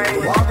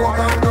 Walk up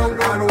and down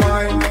and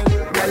wine.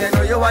 Girl, you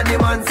know you are the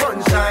man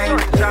sunshine.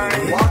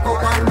 Walk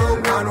up and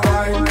down and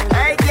wine.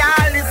 Hey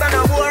girl, this is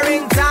a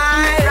boring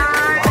time.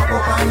 Walk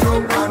up and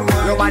down and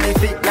wine. Your body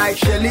fit like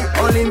Shelly,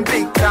 all in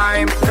big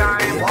time.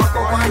 Walk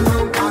up and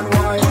down and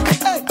wine.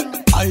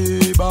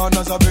 I born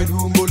as a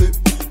bedroom bully.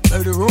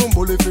 Bedroom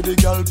bully for the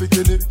girl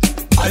picking it.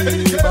 I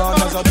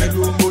born as a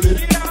bedroom bully.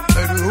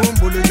 Bedroom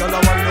bully, girl I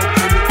wind up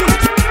with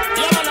it.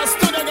 Yeah man, I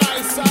stood the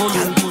guys.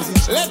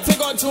 Let's take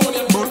on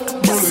Tony.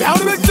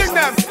 Sound the big thing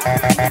them.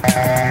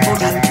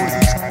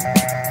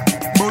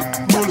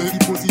 Bully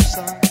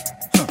position.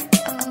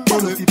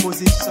 Bully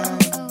position.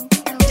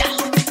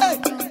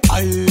 I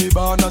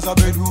born as a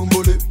bedroom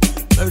bully.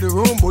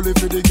 Bedroom bully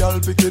for the girl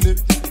picking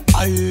it.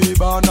 I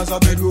born as a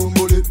bedroom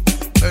bully.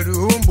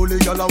 Bedroom bully,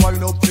 girl a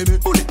wind up to me.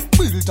 Bully,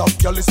 built up,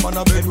 girl is man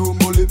a bedroom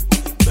bully.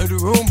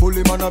 Bedroom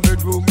bully, man a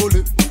bedroom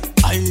bully.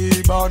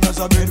 I born as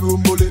a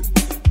bedroom bully.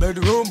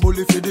 Bedroom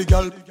bully for the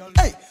girl.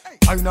 Hey,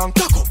 wine and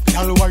cock up,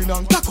 girl wine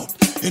and cock up.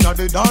 Inna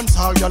the dance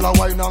hall, girl a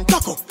wine and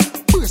cock up.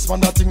 Brace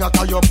man that thing a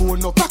tie your bone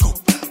no crack up.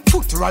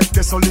 Foot right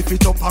there so lift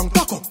it up and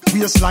cock up.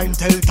 Waistline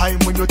tell time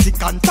when you tick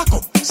and tack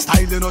up.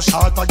 Style no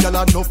short a girl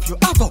enough you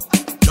have up.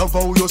 Love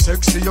how you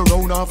sexy, you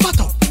round and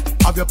fat up.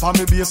 Have your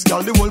palmy base,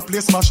 girl, the whole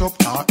place smash up.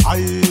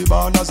 I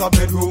born as a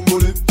bedroom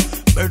bully.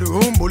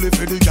 Bedroom bully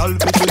for the girl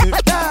picking it.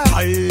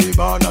 I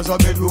born as a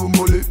bedroom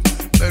bully.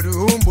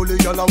 Bedroom bully,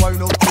 girl, a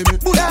wind up to me.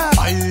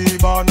 I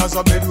born as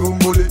a bedroom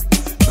bully.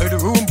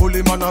 Bedroom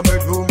bully, man a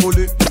bedroom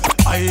bully.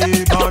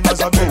 I born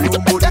as a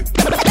bedroom bully.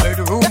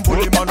 Bedroom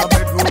bully, man a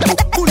bedroom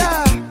bully.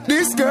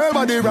 This girl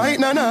body right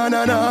na na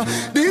na na.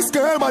 This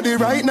girl body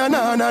right na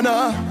na na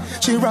na.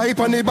 She ride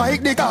on the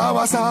bike, the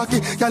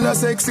Kawasaki. Girl a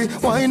sexy,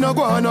 why no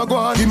go on, no go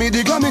on. Give me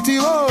the glamity,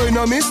 oh,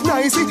 no miss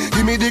nicey.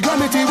 Give me the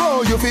glamity,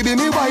 oh, you fi be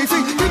me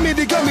wifey. Give me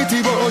the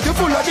glamity, oh, you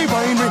full of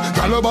divine.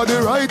 Girl a body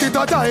right, it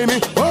a timey,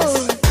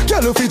 oh.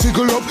 Girl, if you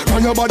tickle up,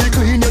 and your body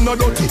clean, you're not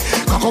dirty.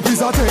 Cock up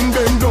is a 10,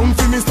 bend down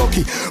for me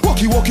stocky.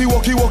 Walkie, walkie,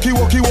 walkie, walkie,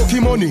 walkie, walkie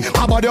money.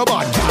 How about your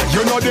bad girl?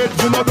 You're not dead,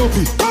 you're not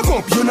dopey. Cock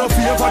up, you're not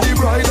fear for the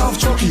bride of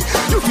Chucky.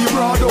 You feel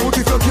broad out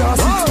if you can't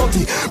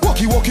 630.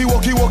 Walkie, walkie,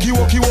 walkie, walkie,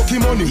 walkie,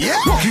 walkie money.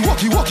 Walkie,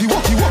 walkie, walkie,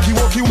 walkie, walkie,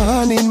 walkie.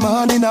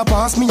 Morning, I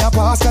pass me, I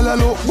pass, girl, I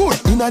look good.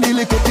 In a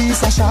little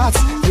piece of shots.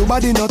 Your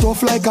body not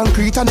tough like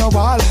concrete on a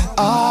wall.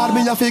 Hard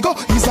me a figure,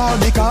 it's all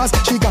because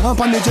she gone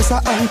on the just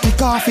a anti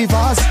coffee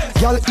vase.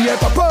 Girl, ear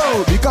papa.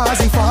 Because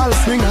he falls,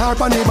 bring her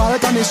on the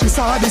balcony, she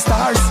saw the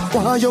stars.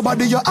 Why your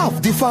body, you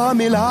have the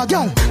formula,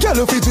 girl. Girl,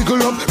 if you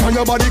tickle up, and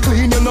your body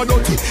clean, you're not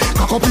dirty.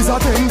 Cock up is a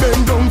 10,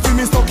 bend down for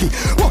me stocky.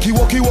 Walkie,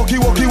 walkie, walkie,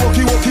 walkie,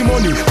 walkie, walkie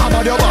money. How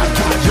about your bad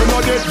girl? You're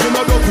not dead, you're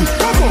not dopey.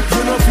 Cock up,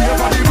 you're not fear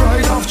for the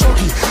bride of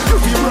Chucky. You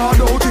feel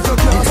broad out if you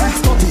can't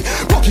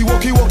 630. Walkie,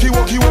 walkie, walkie,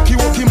 walkie, walkie,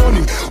 walkie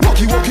money.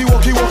 Walkie, walkie,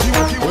 walkie, walkie,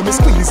 walkie. When me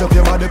squeeze up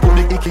your body, put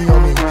the icky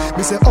on me.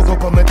 Me say hug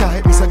up on me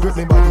tight, me say grip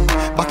me body.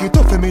 Back it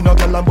up for me, no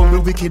girl and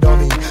bubble wicked on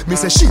me. Me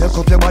say shake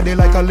up your body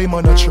like a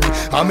lemon a tree.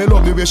 And me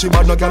love the way she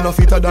bad, no girl no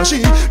fitter than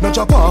she. No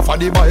chop off of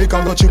the bike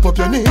and go chip up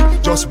your knee.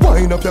 Just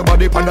wind up your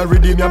body pan and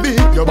redeem your beat.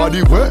 Your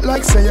body work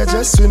like say you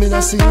just swim in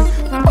a sea.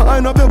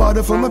 Wind up your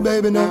body for my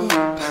baby now.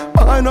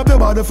 Wind up your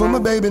body for my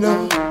baby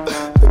now.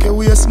 Make your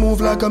waist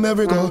smooth like a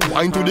merry-go.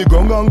 Wind to the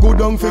ground and go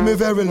down for me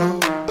very low.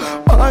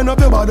 Wind up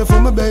your body for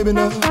my baby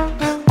now.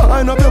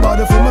 Wind up your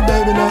body for my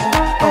baby now.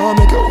 Oh,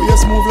 make your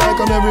waist move like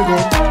a merry-go.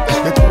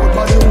 Your whole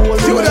body hold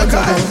the way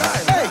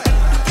down.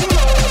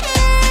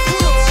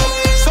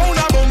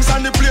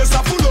 Place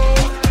a full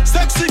up.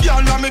 Sexy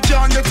girl, now me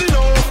can't get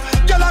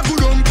enough. Girl a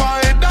good on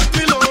by that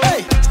me love.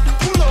 Hey,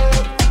 pull up.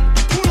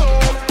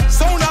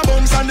 Sound a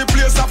bounce and the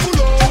place a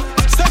full up.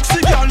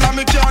 Sexy girl, now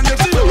me can't get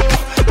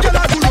enough. Girl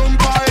a good on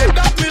by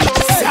that me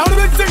love. Sound the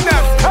big thing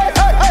now. Hey.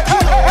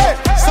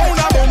 Sound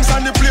a bounce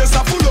and the place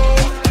a full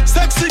up.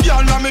 Sexy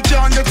girl, now me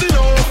can't get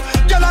enough.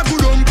 Girl a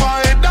good on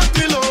by that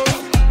me love.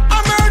 I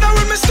murder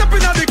when me step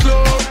in at the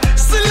club.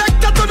 Select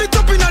that to the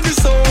top in at the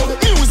soul.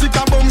 Music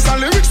a bounce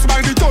and lyrics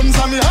by the tons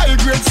and me high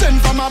grade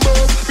send from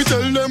above. We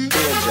tell them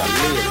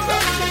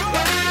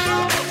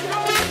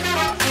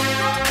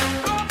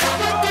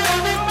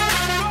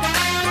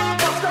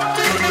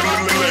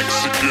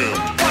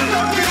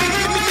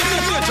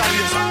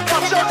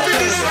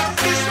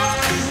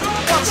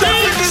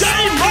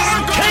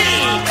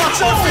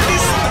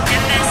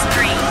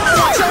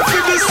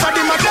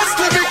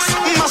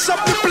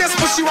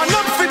she want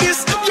up for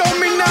this. Yo,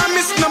 me nah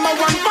miss number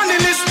one funny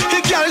list. The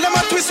girl them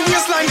a twist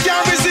waistline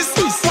can't resist.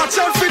 Watch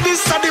out for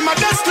this, I dem a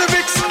dance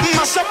lyrics.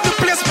 Mash up the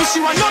place, but she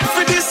want up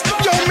for this.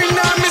 Yo, me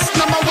nah miss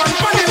number one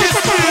funny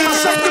list.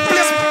 Mash up the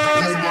place.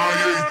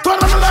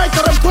 Turn on the light to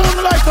them, turn on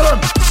the light to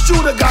them.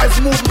 Studio Guys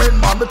Movement,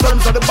 man. The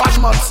terms of the bad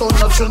man sound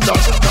not turned down.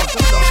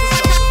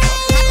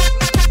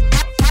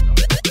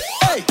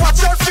 Hey,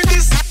 watch out for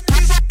this.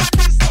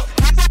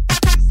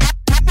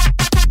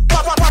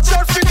 Watch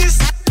out for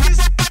this.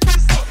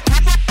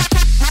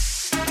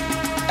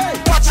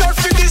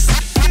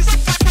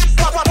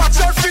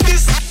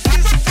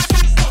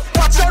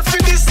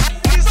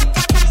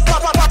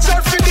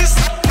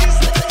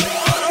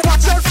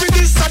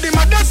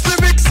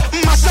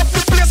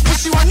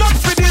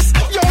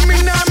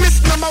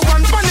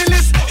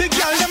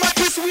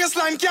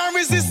 Can't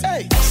resist.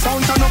 Hey.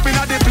 Sound turn up in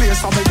a the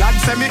place, so me glad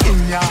say me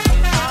in ya.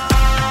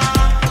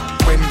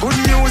 When good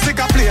music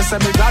a play, so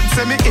me glad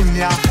say me in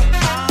ya.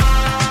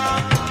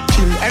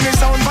 Kill Any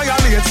sound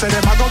violate, say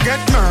them a go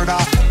get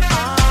murder.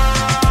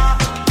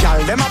 Girl,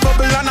 them a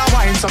bubble and a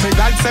wine, so me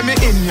glad say me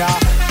in ya.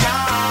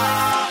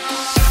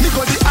 Me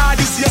go the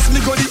hardest, yes, me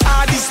go the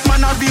hardest.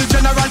 Man a real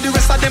general, the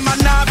rest of them a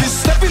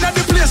novice. Step in at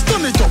the place,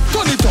 turn it up,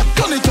 turn it up,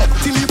 turn it up,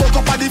 till he woke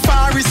up at the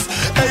forest.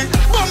 Hey,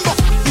 bumbo,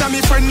 now me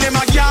friend them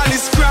a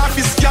girlist,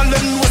 graphist. Girl,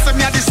 them know say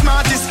me a the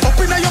smartest. Up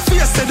in your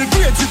face, say the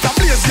grades it a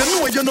place.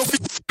 You know fit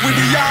with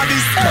the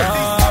hardest.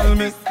 Call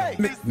me,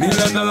 $1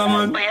 million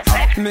man.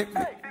 $1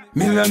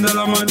 million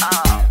man.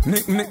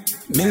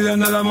 $1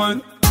 million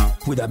man.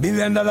 With $1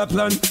 billion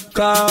plan.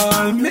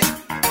 Call me,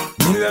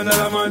 $1 million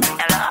man.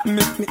 $1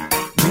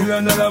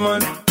 million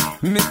man.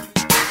 $1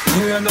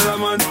 million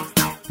man.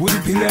 With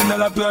 $1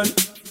 billion plan.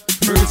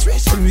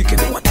 Rich, and we can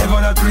do whatever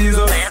that please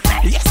us.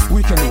 Yes,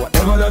 we can do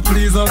whatever that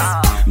please us.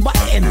 Buy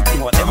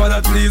anything, whatever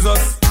that please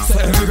us. So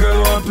every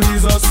girl want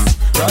please us.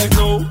 Right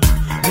now,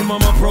 my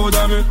mama proud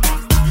of me.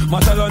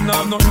 Matalan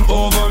have nothing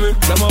over me.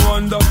 Them a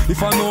wonder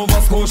if I know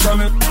Nova Scotia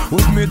me.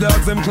 With me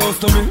dogs, them close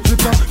to me.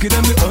 Give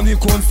them the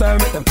honeycomb style,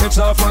 make them catch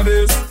off my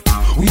base.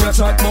 We a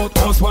chat mouth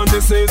house when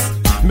this is.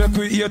 Make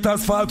we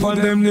haters fall upon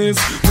them knees.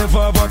 Never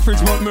have a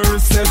fridge, but me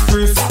wrist set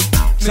freeze.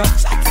 Chat,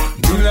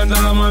 $1 million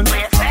man.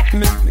 $1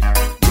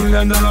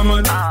 million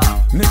man.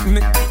 $1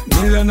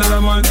 million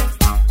man.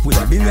 With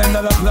 $1 billion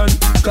plan.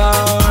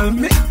 Call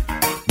me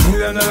 $1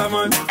 million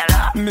man.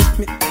 $1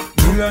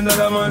 million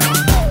man.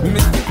 $1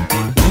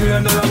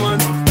 million man.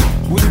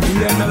 With $1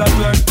 billion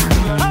plan.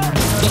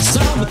 The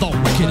sound with the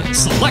wicked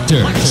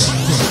selectors.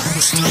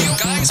 Studio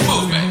Guys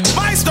Movement.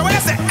 Maestro,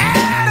 where's the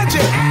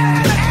energy?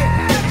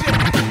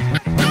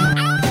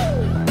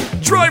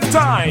 Drive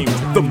Time,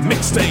 the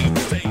mixtape.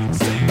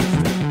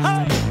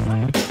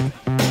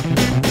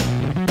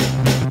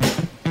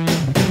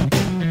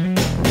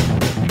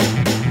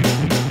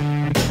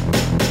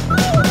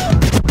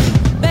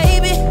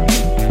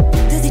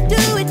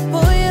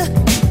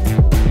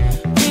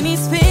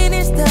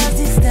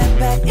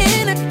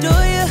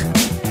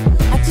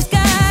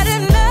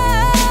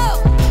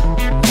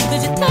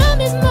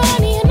 Time is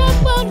money and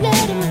I'm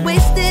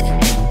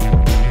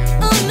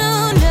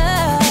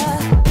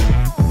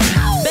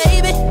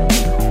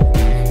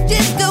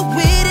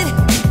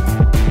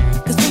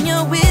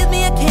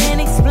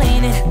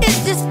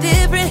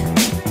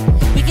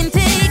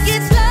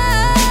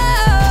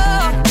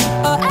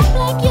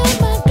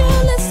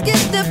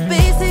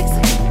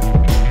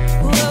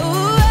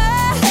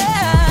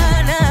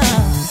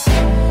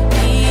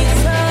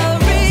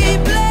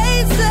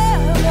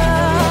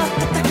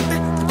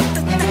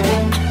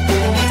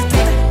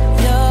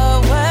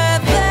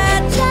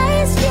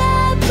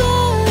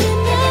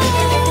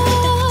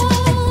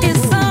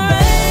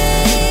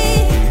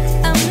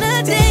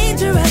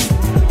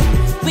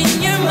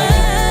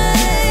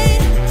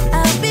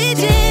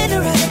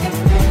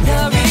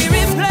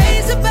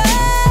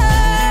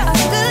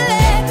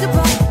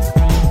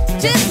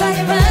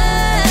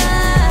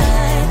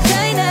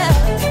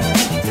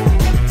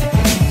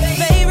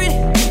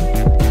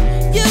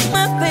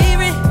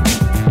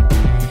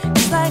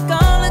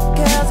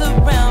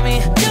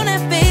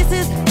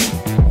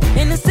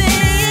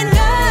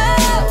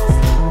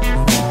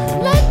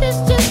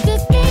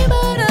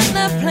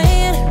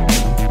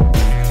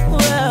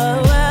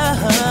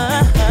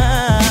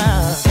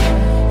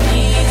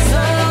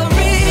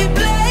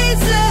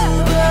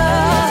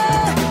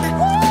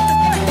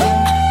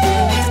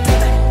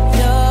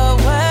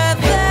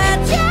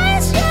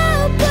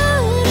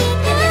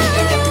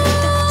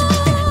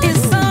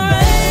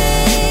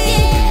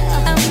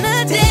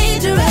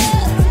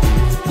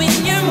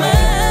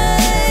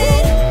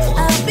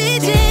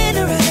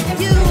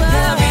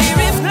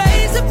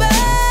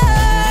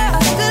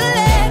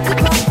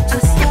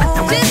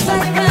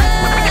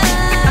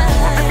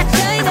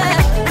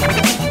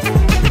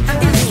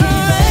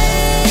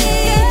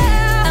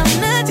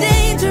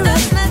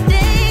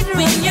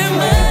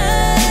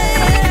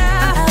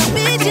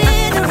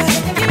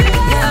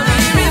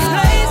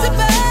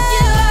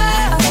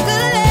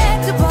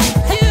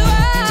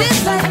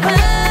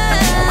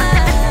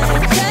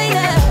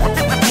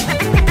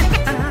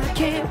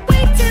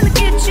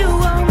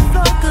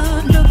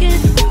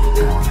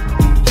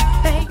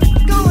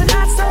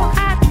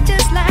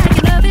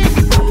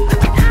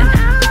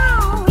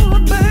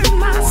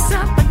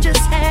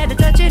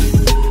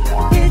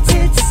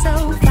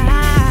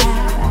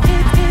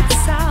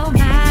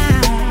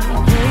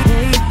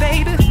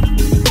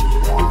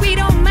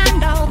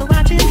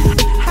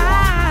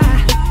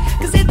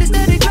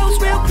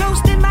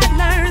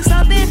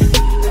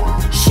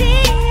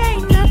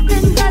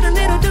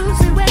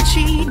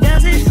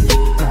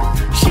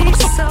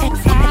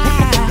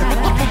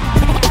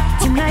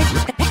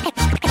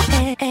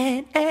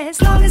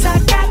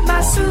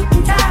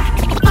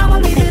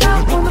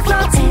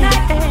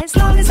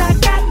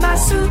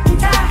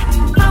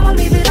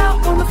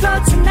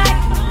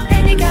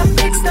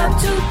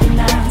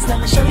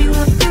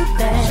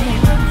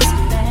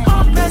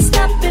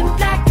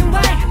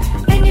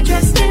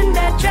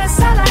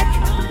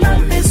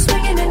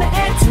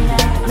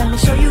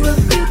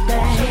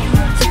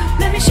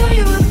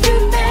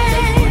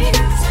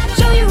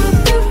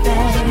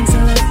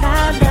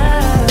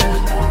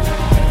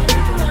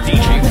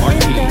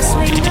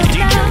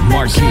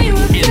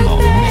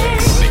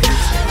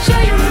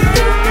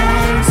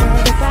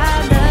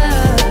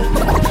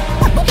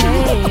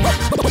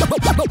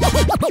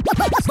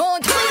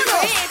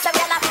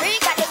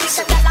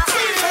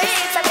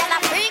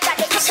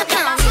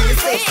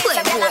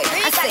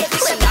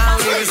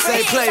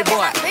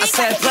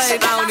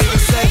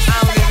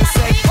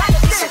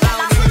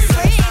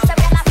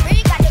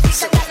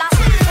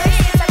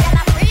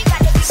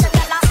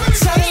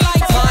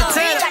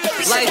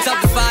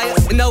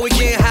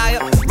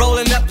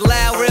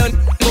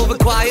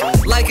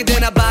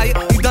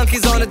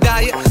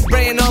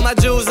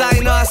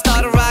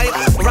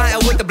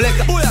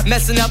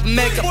messing up a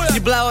makeup.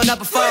 You blowing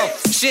up a phone.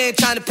 She ain't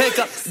trying to pick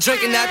up.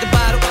 Drinking out the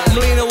bottle. I'm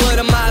leaning with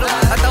a model.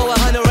 I throw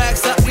 100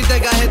 racks up. You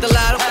think I hit the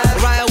lotto?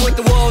 Ryan with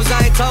the wolves.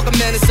 I ain't talking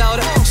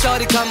Minnesota.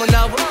 Shorty coming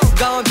over.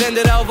 Go and bend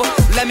it over.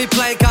 Let me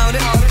plank on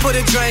it. Put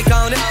a drink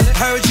on it.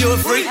 Heard you a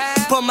freak.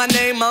 Put my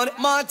name on it.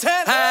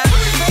 Montana.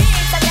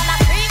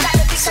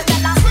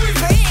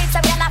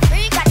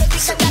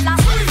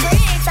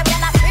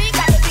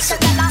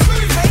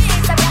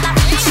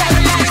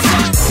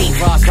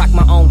 Ross, rock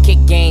my own kick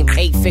game.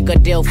 8-figure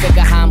deal,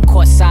 figure how I'm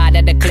caught side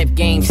at the clip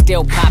game.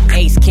 Still pop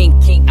ace, king.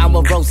 I'm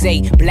a rose,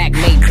 black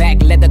made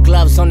back, leather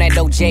gloves on that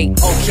OJ.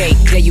 Okay,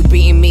 yeah, you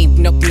beating me,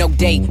 no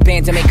date.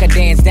 Band to make her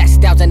dance, that's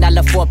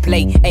 $1,000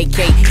 foreplay.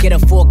 AK, get a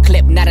full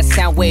clip, not a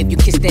sound wave. You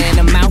kiss her in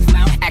the mouth,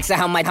 ask her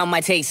how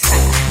my taste.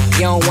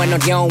 You don't want no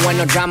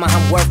drama.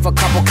 I'm worth a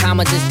couple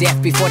commas, is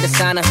death before the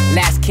sauna.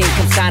 Last king,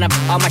 come sign up,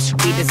 all my shit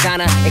be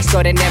designer.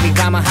 Extraordinary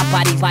rhymer, hot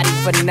body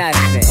for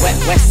nothing.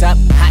 What's up,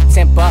 hot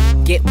temper,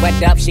 get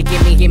wet up. She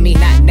give me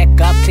not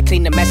neck up to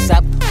clean the mess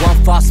up.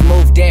 One false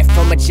move there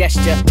from a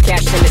gesture.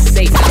 Cash in the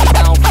safe,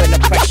 I don't feel the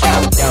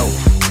pressure. Dope,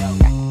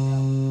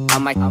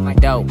 I'm my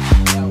dope.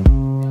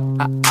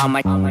 I'm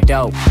my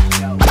dope.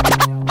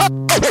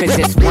 Cause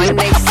it's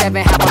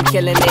 187 how I'm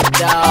killing it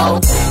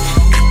though.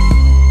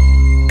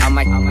 I'm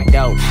my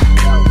dope.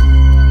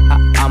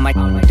 I'm my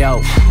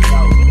dope.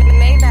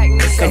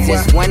 Cause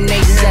it's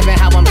 187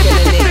 how I'm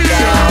killing it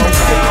though.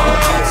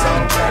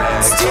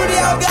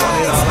 Studio guys.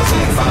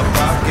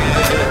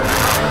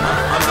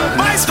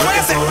 Maestro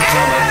es el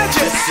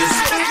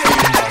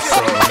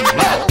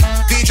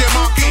DJ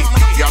Marky,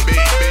 ya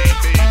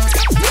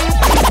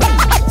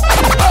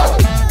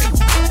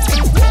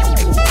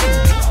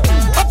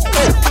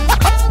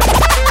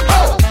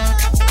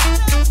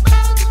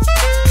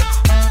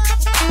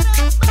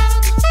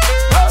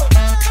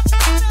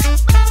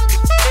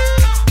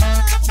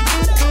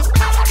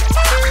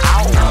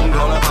I'm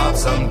gonna pop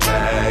some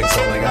tags,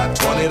 only got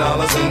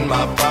 $20 in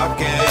my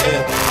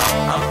pocket.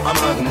 I'm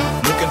hunting,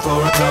 looking for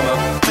a come up.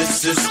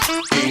 This is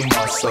being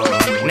awesome.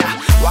 Nah,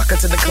 walk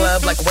into the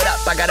club like, what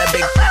up? I got a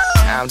big.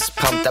 I'm just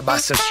pumped. I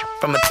bought some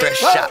from a thrift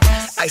shop.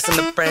 Ice on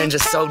the fringe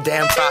is so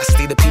damn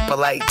frosty. The people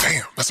like,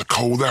 damn, that's a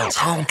cold ass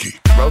honky.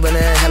 Rolling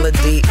in hella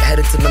deep,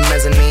 headed to the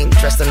mezzanine.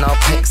 Dressed in all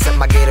pink, set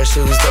my gator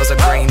shoes. Those are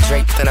green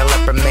draped in a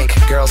leopard mink.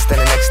 Girl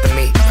standing next to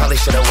me. Probably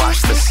should've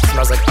washed this.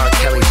 Smells like R.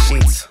 Kelly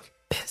sheets.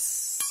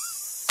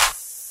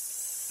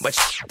 But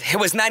it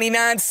was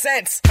 99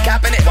 cents.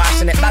 Copping it,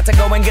 washing it. About to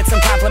go and get some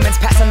compliments.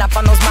 Passing up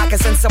on those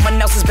moccasins. Someone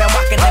else has been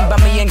walking in.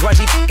 Bummy and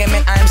grungy fucking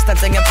man. I am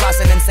stunting and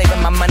flossing and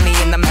saving my money.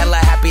 And I'm hella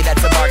happy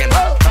that's a bargain.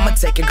 I'ma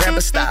take your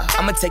grandpa style.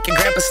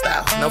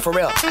 No, for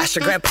real. Ask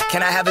your grandpa,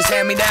 can I have his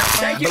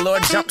hand-me-down? Velour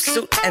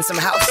jumpsuit and some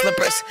house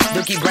slippers.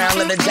 Dookie brown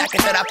leather jacket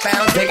that I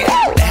found. Dig it.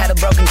 They had a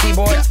broken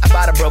keyboard. I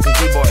bought a broken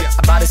keyboard.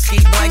 I bought a ski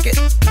blanket.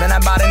 Then I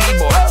bought a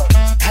kneeboard.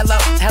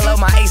 Hello,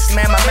 my ace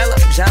man, my mellow.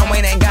 John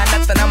Wayne ain't got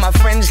nothing on my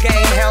fringe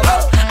game. Hell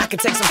no. I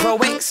could take some pro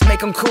wings, make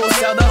them cool,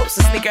 sell those.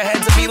 The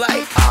sneakerheads will be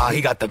like,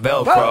 he got the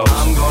Velcro.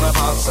 I'm gonna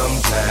pop some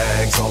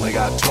tags, only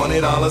got $20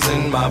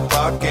 in my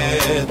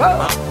pocket.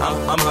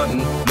 I'm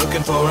hunting,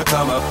 looking for a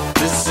come up.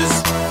 This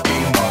is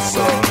being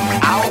awesome.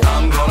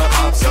 I'm gonna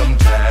pop some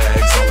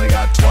tags, only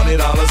got $20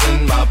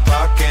 in my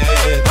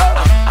pocket.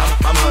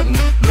 I'm hunting,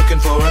 looking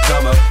for a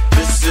come up.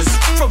 This is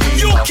from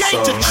UK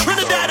to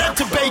Trinidad and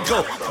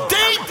Tobago,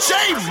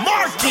 DJ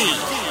Marky.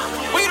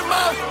 We the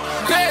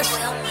best.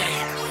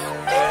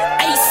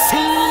 AC.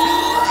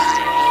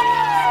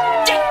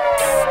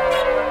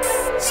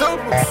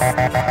 Super.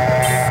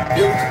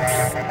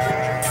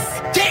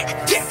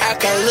 I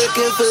come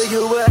looking for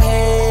you with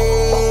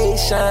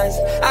Haitians.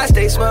 I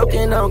stay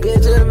smoking on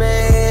good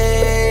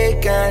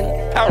Jamaican.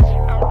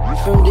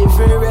 From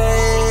different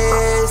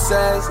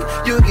races.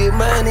 You get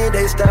money,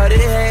 they started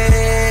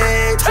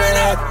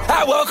hating.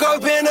 I woke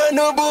up in a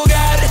new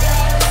Bugatti.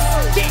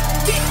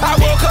 I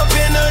woke up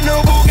in a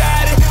new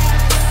Bugatti.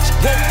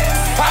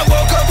 I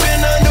woke up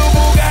in a new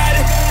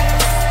Bugatti.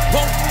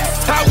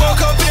 I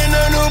woke up in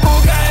a new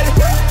Bugatti.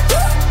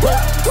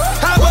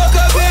 I woke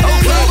up in a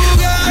new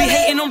Bugatti. We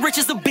hating on rich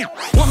as a bitch.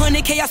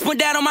 100K I spent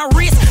that on my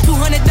wrist.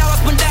 $200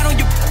 spent that on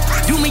your.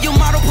 Do me your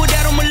model, put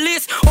that on my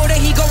list. Or that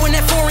he going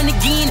that foreign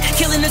again.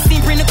 Killing the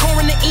scene, bring the core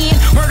in the end.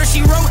 Murder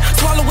she wrote,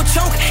 swallow a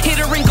choke. Hit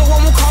her and go, I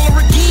won't call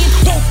her again.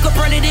 Woke up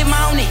running it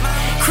mounted.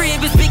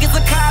 Crib as big as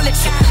a college.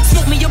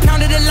 Smoke me a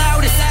pound of the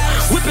loudest.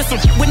 Whipping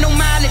some with no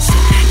mileage.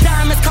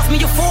 Diamonds cost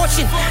me a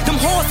fortune. Them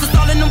horses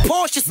all in them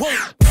Porsches.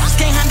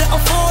 Can't handle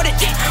afford it.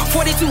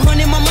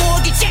 4,200 my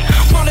mortgage.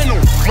 Falling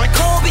on Red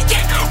Corbett.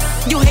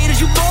 You haters,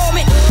 you bore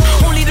me.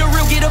 Only the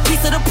real get a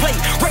piece of the plate.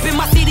 Repping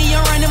my city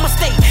and running my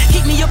state.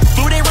 Keep me up,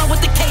 through they run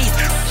with the case.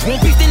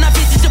 Won't beef, then I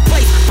visit your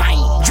place. Bang.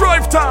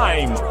 Drive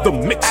time, the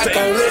mixtape. I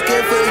come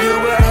looking for you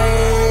with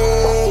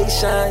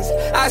Haitians.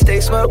 I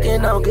stay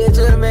smoking on good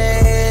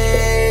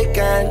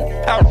Jamaican.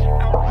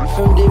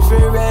 From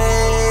different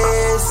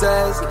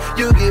races.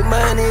 You get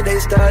money, they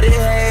started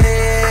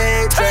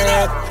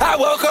hating. I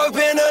woke up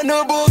in a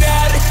new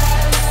Bugatti.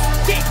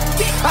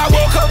 I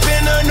woke up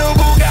in a new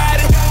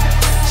Bugatti.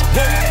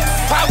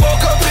 I woke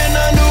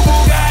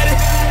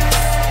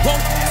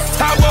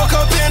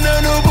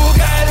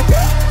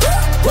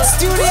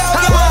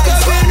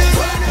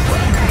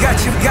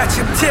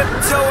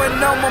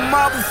tiptoeing on my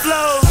marble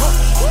floors.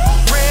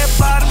 Red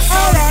bottoms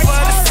only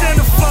for the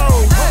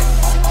centerfold.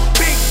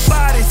 Big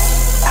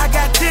bodies, I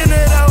got 10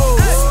 of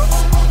those.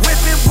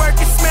 Whipping,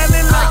 working,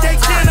 smelling like they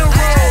dinner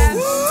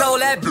rolls.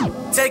 Told that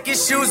take your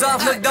shoes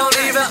off, look, don't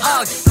even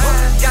argue.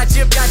 Got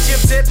you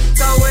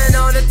tiptoeing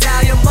on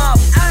Italian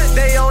marble.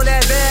 They on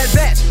that bad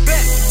batch,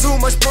 too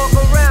much pork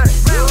around it.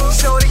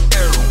 Shorty,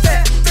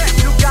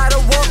 you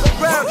gotta walk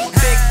around it.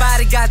 Big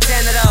body got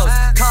 10 of those.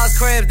 Cars,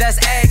 cribs, that's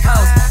egg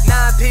hoes.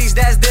 9-piece,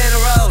 that's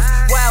dinner rolls.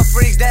 Wild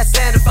freaks, that's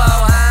centerfold,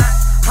 huh?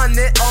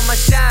 100 on my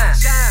shine.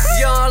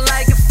 You don't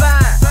like it,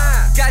 fine.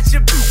 Got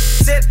your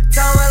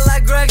tiptoeing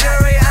like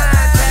Gregory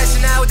Hines.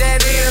 Crashing out with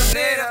that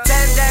Nina.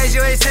 10 days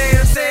you ain't seen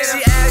him.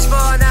 She asked for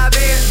an I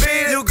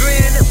beat. You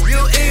green and you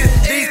eat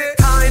it. These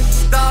counting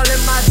all in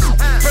my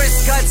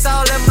wrist cuts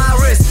all in my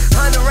wrist.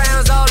 100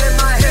 rounds all in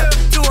my hip.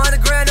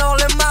 200 grand all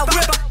in my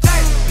whip.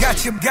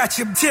 Got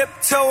you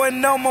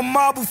tiptoeing on my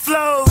marble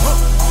floors.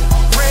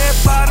 Red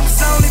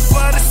bottoms only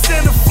for the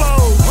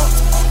centerfold.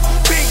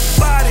 Big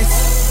bodies,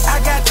 I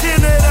got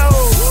 10 of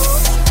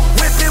those.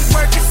 Whipping,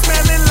 working,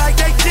 smelling like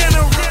they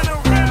dinner.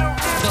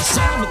 The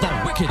sound of the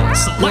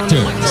wickedest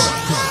selectors.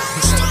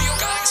 Studio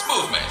Guys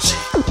Movement.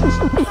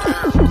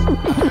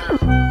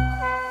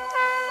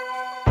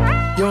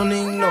 You don't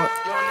even know it.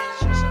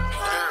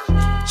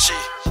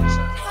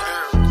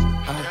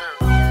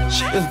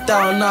 It's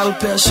 $1,000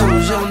 pair of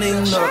shoes, you don't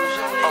even know it.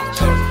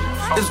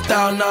 It's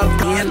 $1,000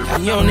 pen,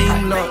 you don't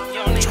even know it.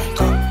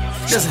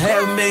 Just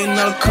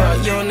 $500,000 car,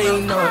 you don't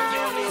even know it.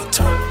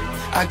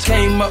 I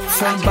came up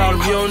from the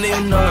bottom, you don't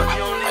even know it.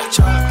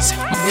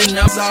 You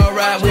know it's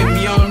alright with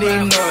me, you don't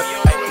even know it.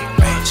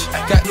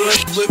 Got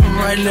good with me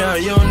right now,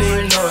 you don't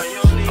even know it.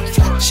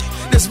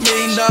 This $1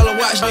 million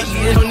watch, but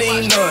you don't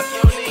even know it.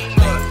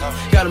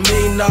 Got $1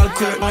 million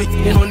crib,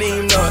 you don't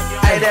even know it.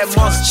 Hey, that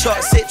monster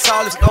truck sit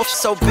tall as oh,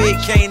 so big,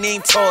 can't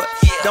even tow it.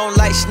 Don't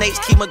like snakes,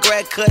 keep my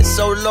grad cut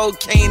so low,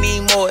 can't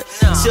even mow it.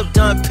 Sip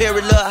done,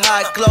 period, look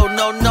hot glow.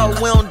 No,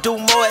 we don't do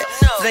more it.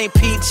 It ain't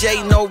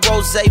PJ, no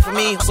rose for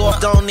me, so I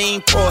don't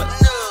even pour it.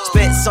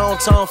 Spent song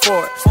tone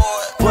for it.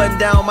 Button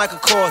down Michael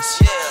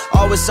Kors.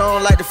 Always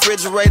on like the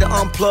refrigerator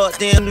unplugged,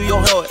 then New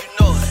York know it.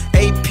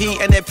 AP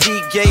and that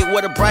P-gate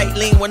with a bright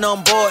lean when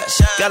on board.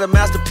 Got a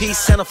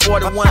masterpiece and a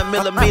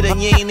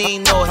 41mm, you ain't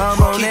even know it.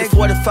 Keep the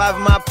 45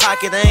 in my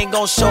pocket, I ain't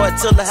gon' show it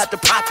till I have to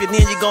pop it,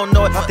 then you gon'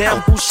 know it.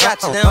 Damn, who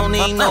shot you, they don't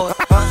even know it.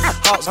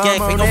 Hawks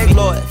gang, ain't gon'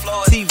 blow it.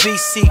 TV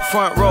seat,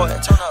 front row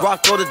it.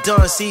 Rocco the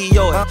Dunn,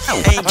 CEO it.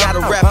 Ain't got a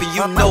rapper,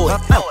 you know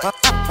it.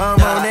 I'm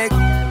on that.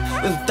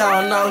 It's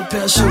 $1,000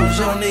 pair of shoes,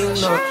 you don't even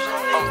know it.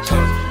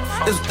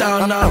 It's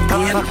 $1,000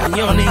 pen,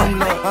 you don't even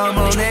know it. I'm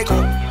on that.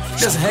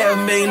 Just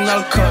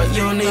 $500,000 car,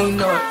 you don't even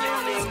know it.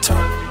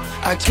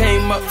 I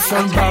came up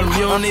from the bottom,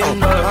 you don't even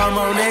know it. I'm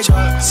on that.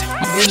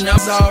 You know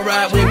it's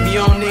alright with me, you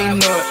don't even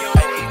know it.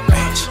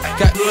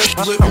 Got good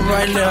with me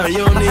right now,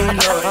 you don't even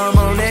know it. I'm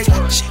on that.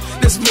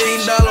 This $1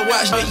 million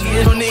watch, but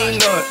you don't even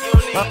know it.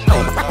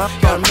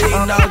 Got $1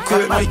 million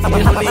crib, but you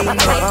don't even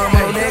know it. I'm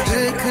on that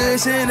good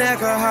cushion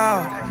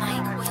alcohol.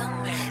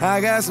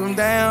 I got some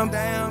damn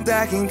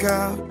that can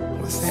call.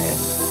 What's that?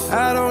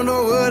 I don't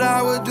know what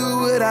I would do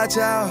without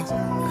y'all.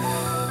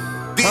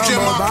 DJ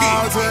Marky,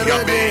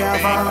 your big yeah,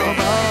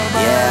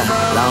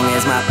 long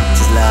as my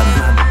bitches love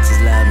me,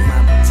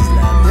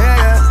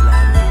 yeah.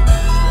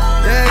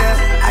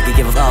 I could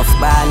give a fuck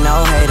by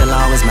no hate, as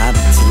long as my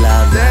bitches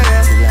love me,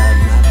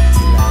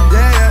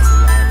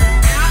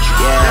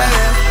 yeah.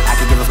 I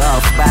could give a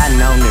fuck by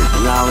no nigga,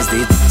 as long as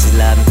these bitches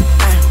love me.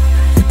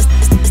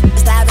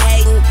 Stop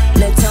hating,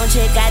 little tone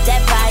chick got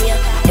that fire,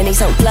 and they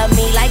so love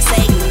me like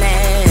Satan,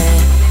 man.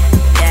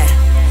 Yeah,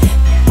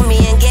 me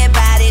and get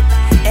about it.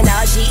 And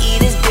all she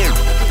eat is beer.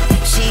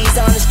 She's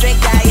on a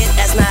strict diet,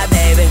 that's my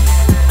baby.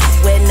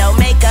 With no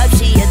makeup,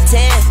 she a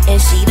 10.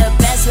 And she the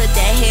best with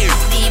that hair,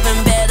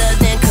 even better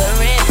than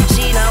Corinne.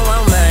 She don't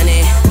want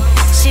money,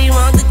 she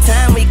want the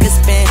time we could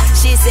spend.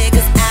 She said,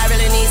 cause I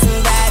really need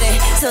somebody.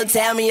 So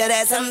tell me you're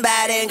that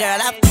somebody. Girl,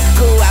 I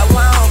who I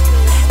want,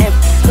 and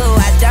who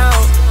I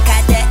don't.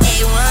 Got that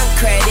A1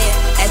 credit,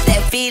 that's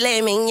that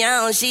filet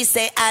mignon. She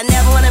say, I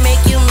never wanna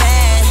make you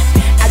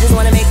mad, I just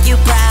wanna make you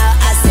proud.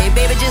 I say,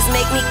 baby, just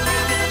make me,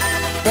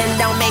 then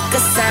don't make a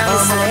sound.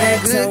 I'm on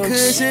that good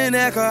cushion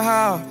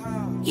alcohol.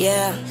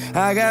 Yeah,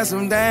 I got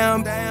some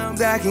damn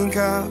I can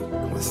call.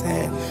 What's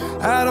that?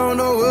 I don't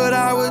know what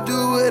I would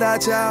do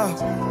without y'all.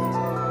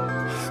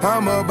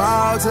 I'm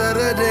about to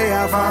the day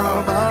I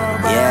fall.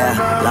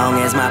 Yeah,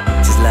 long as my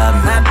bitches love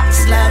me,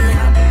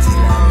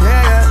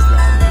 yeah.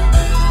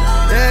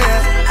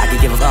 I could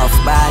give a fuck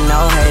by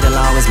no hate, as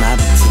long as my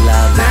bitches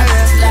love me,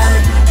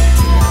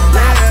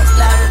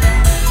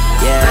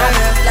 yeah.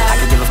 I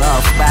could give a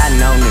fuck by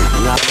no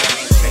nigga.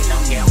 Straight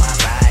don't kill my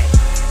vibe.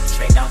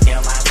 Straight don't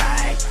kill my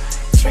vibe.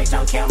 Straight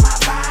don't kill my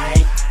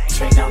vibe.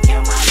 Straight don't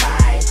kill my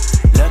vibe.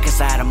 Look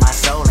inside of my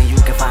soul and you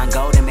can find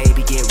gold and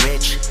maybe get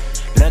rich.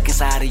 Look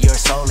inside of your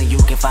soul and you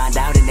can find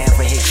out it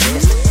never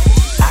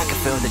exists. I can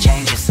feel the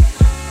changes,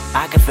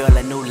 I can feel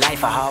a new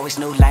life. I always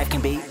knew life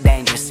can be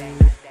dangerous.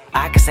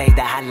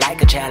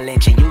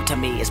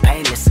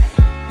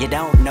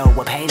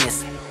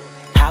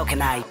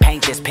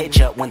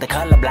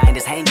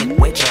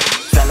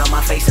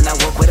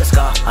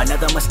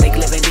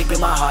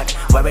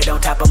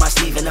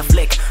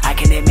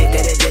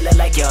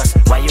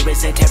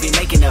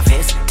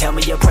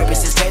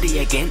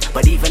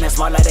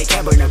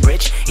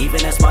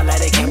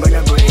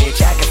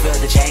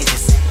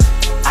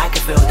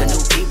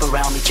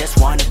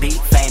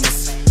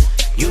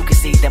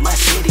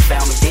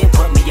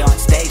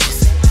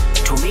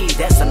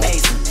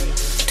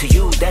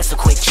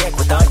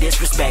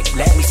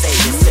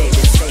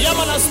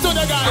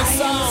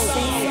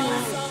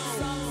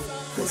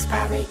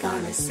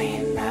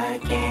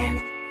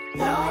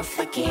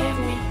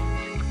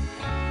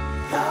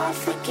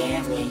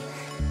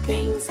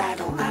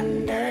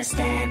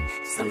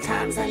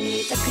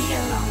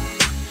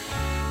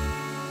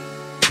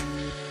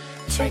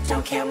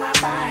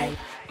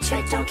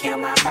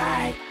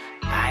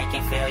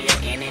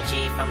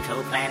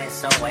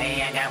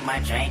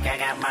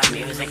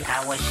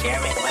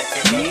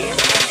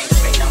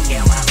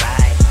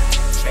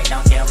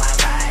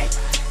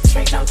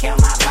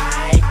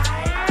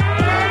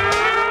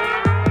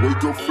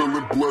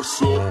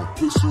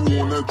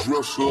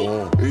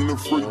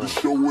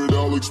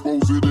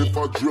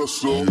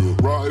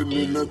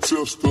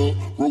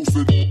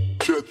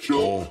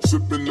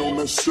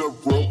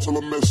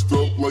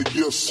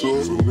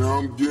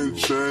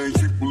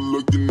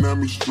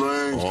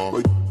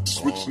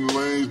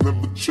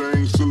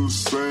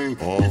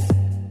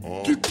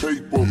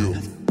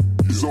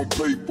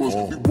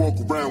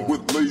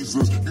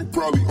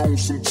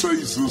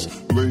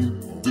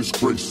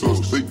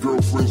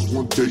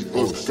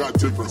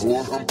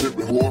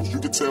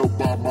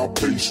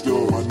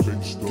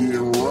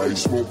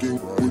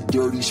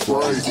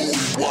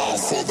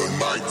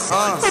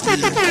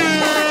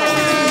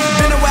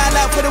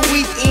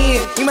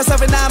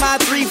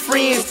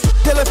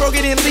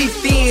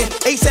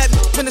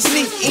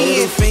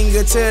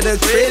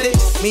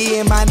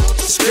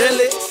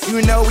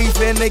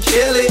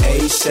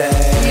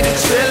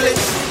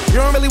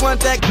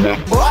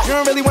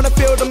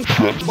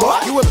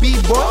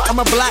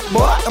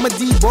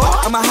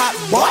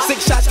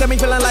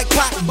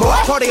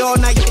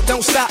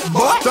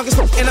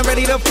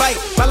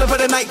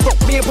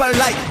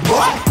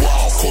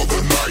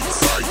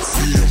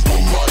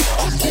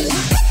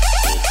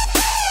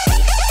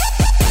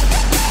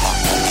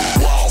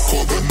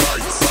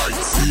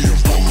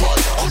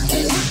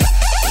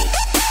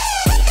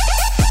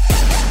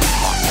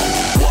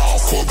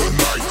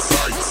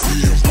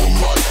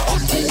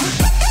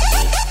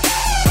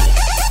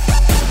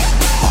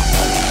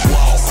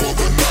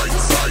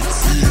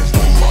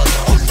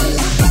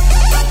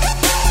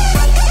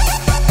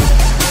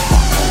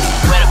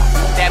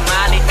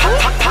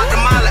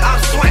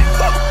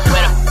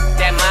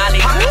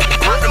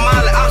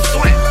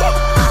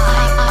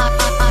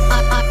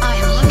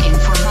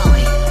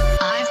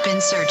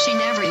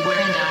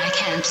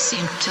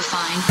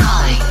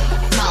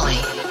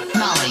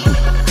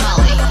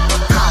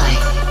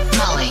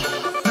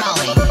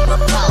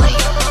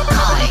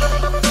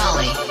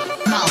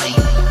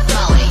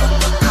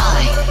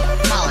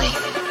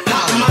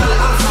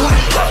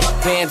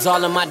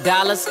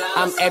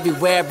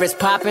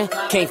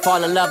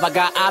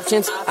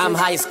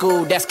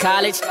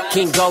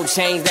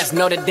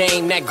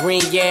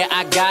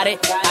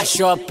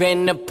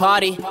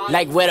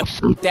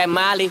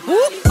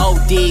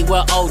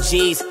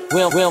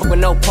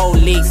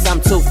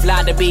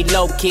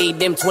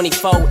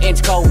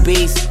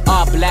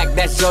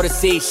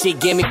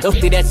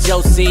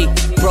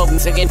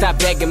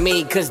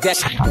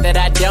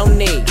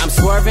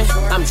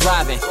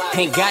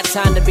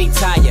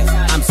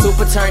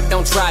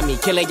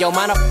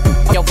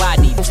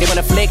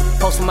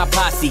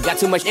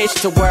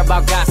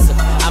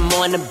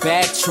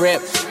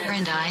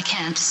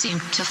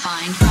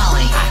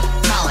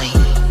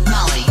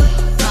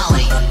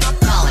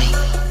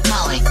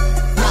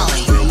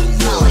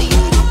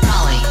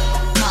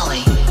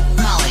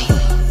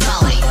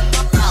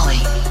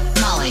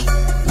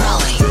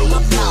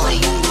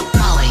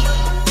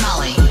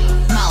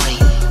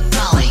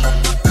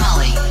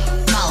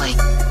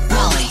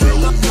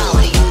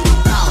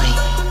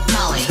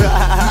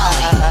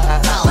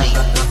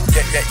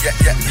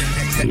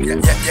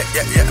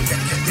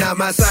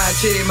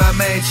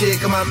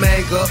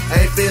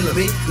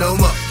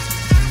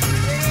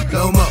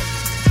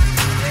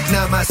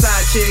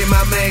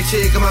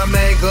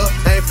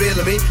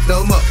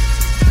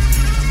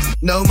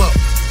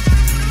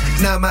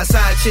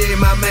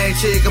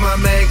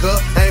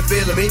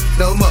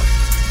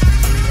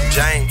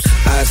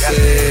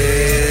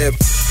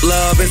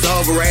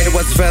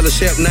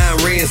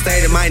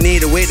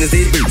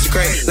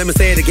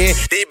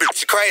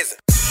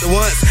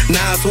 once,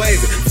 now I'm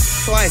Swayze.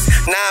 Twice,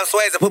 now I'm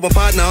Swayze. Put my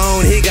partner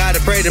on, he got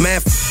to pray to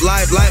man.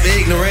 Life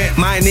ignorant.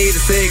 Might need a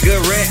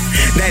cigarette.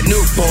 That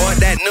Newport.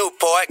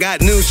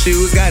 Got new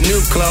shoes, got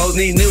new clothes,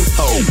 need new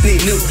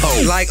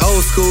hoes. Like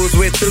old schools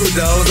with 2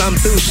 doors. I'm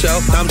too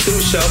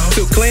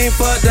too clean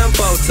for them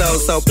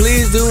photos. So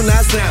please do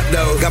not snap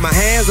those. Got my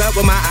hands up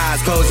with my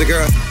eyes closed. The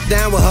girl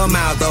down with her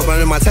mouth open.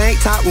 In my tank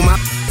top with my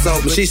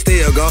open. She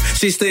still going.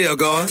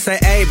 Say,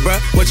 hey, bruh,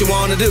 what you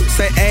wanna do?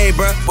 Say, hey,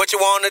 bruh, what you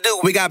wanna do?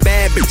 We got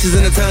bad bitches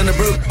in a ton of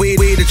brew. We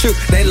the truth,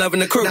 they loving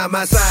the crew. Now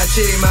my side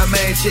chick, my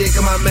main chick,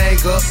 and my main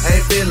girl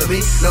ain't feeling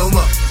me no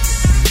more.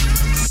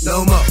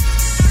 Now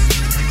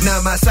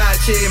my side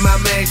chick, my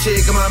main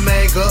chick, and my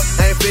main girl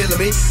ain't feeling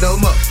me no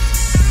more.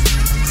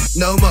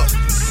 Now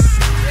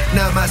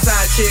my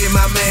side chick,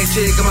 my main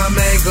chick, and my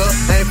main girl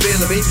ain't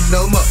feeling me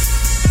no more.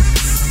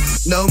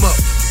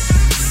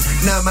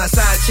 Now my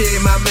side chick,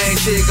 my main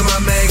chick, and my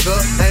main girl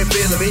ain't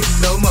feeling me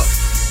no more.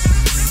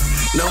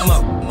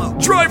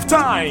 Drive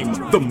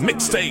Time, the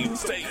mixtape.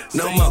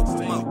 No more.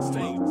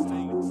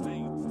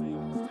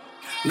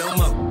 No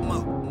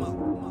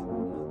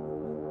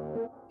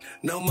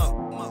more.